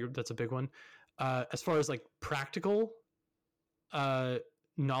 That's a big one. As far as like practical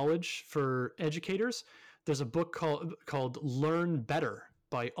knowledge for educators, there's a book called Learn Better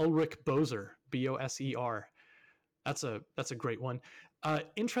by Ulrich Boser, Boser. That's a great one.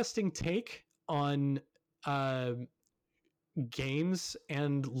 Interesting take on games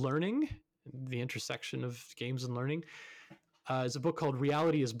and learning, the intersection of games and learning. Is a book called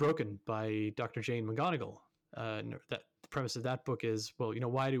Reality is Broken by Dr. Jane McGonigal. That the premise of that book is, well,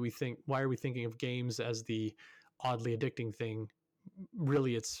 why are we thinking of games as the oddly addicting thing?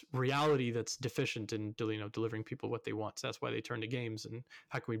 Really, it's reality that's deficient in delivering people what they want. So that's why they turn to games, and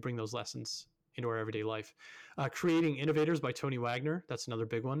how can we bring those lessons into our everyday life? Creating Innovators by Tony Wagner. That's another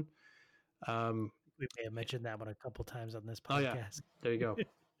big one. We may have mentioned that one a couple times on this podcast. Oh yeah, there you go.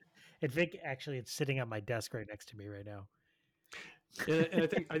 In fact, actually, it's sitting on my desk right next to me right now. And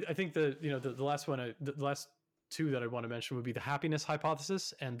I think the last one, the last 2 that I want to mention would be The Happiness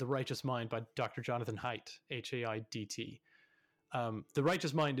Hypothesis and The Righteous Mind by Dr. Jonathan Haidt, Haidt. The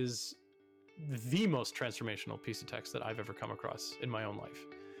Righteous Mind is the most transformational piece of text that I've ever come across in my own life.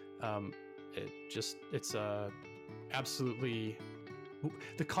 It's absolutely,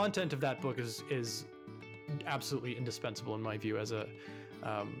 the content of that book is absolutely indispensable in my view as a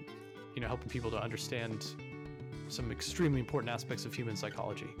helping people to understand some extremely important aspects of human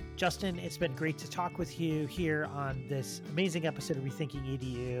psychology. Justin, it's been great to talk with you here on this amazing episode of Rethinking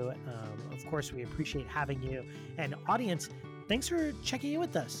EDU. Of course, we appreciate having you. And audience, thanks for checking in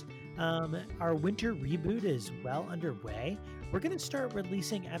with us. Our winter reboot is well underway. We're going to start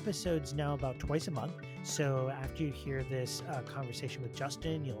releasing episodes now about twice a month. So after you hear this conversation with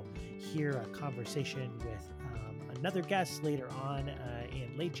Justin, you'll hear a conversation with another guest later on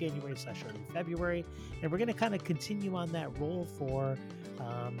in late January / early February. And we're going to kind of continue on that role for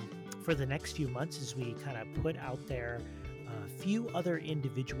the next few months as we kind of put out there a few other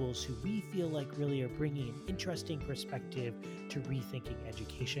individuals who we feel like really are bringing an interesting perspective to rethinking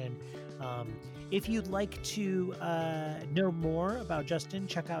education. If you'd like to know more about Justin,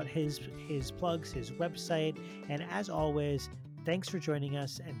 check out his plugs, his website. And as always, thanks for joining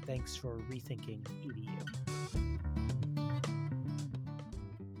us, and thanks for rethinking EDU.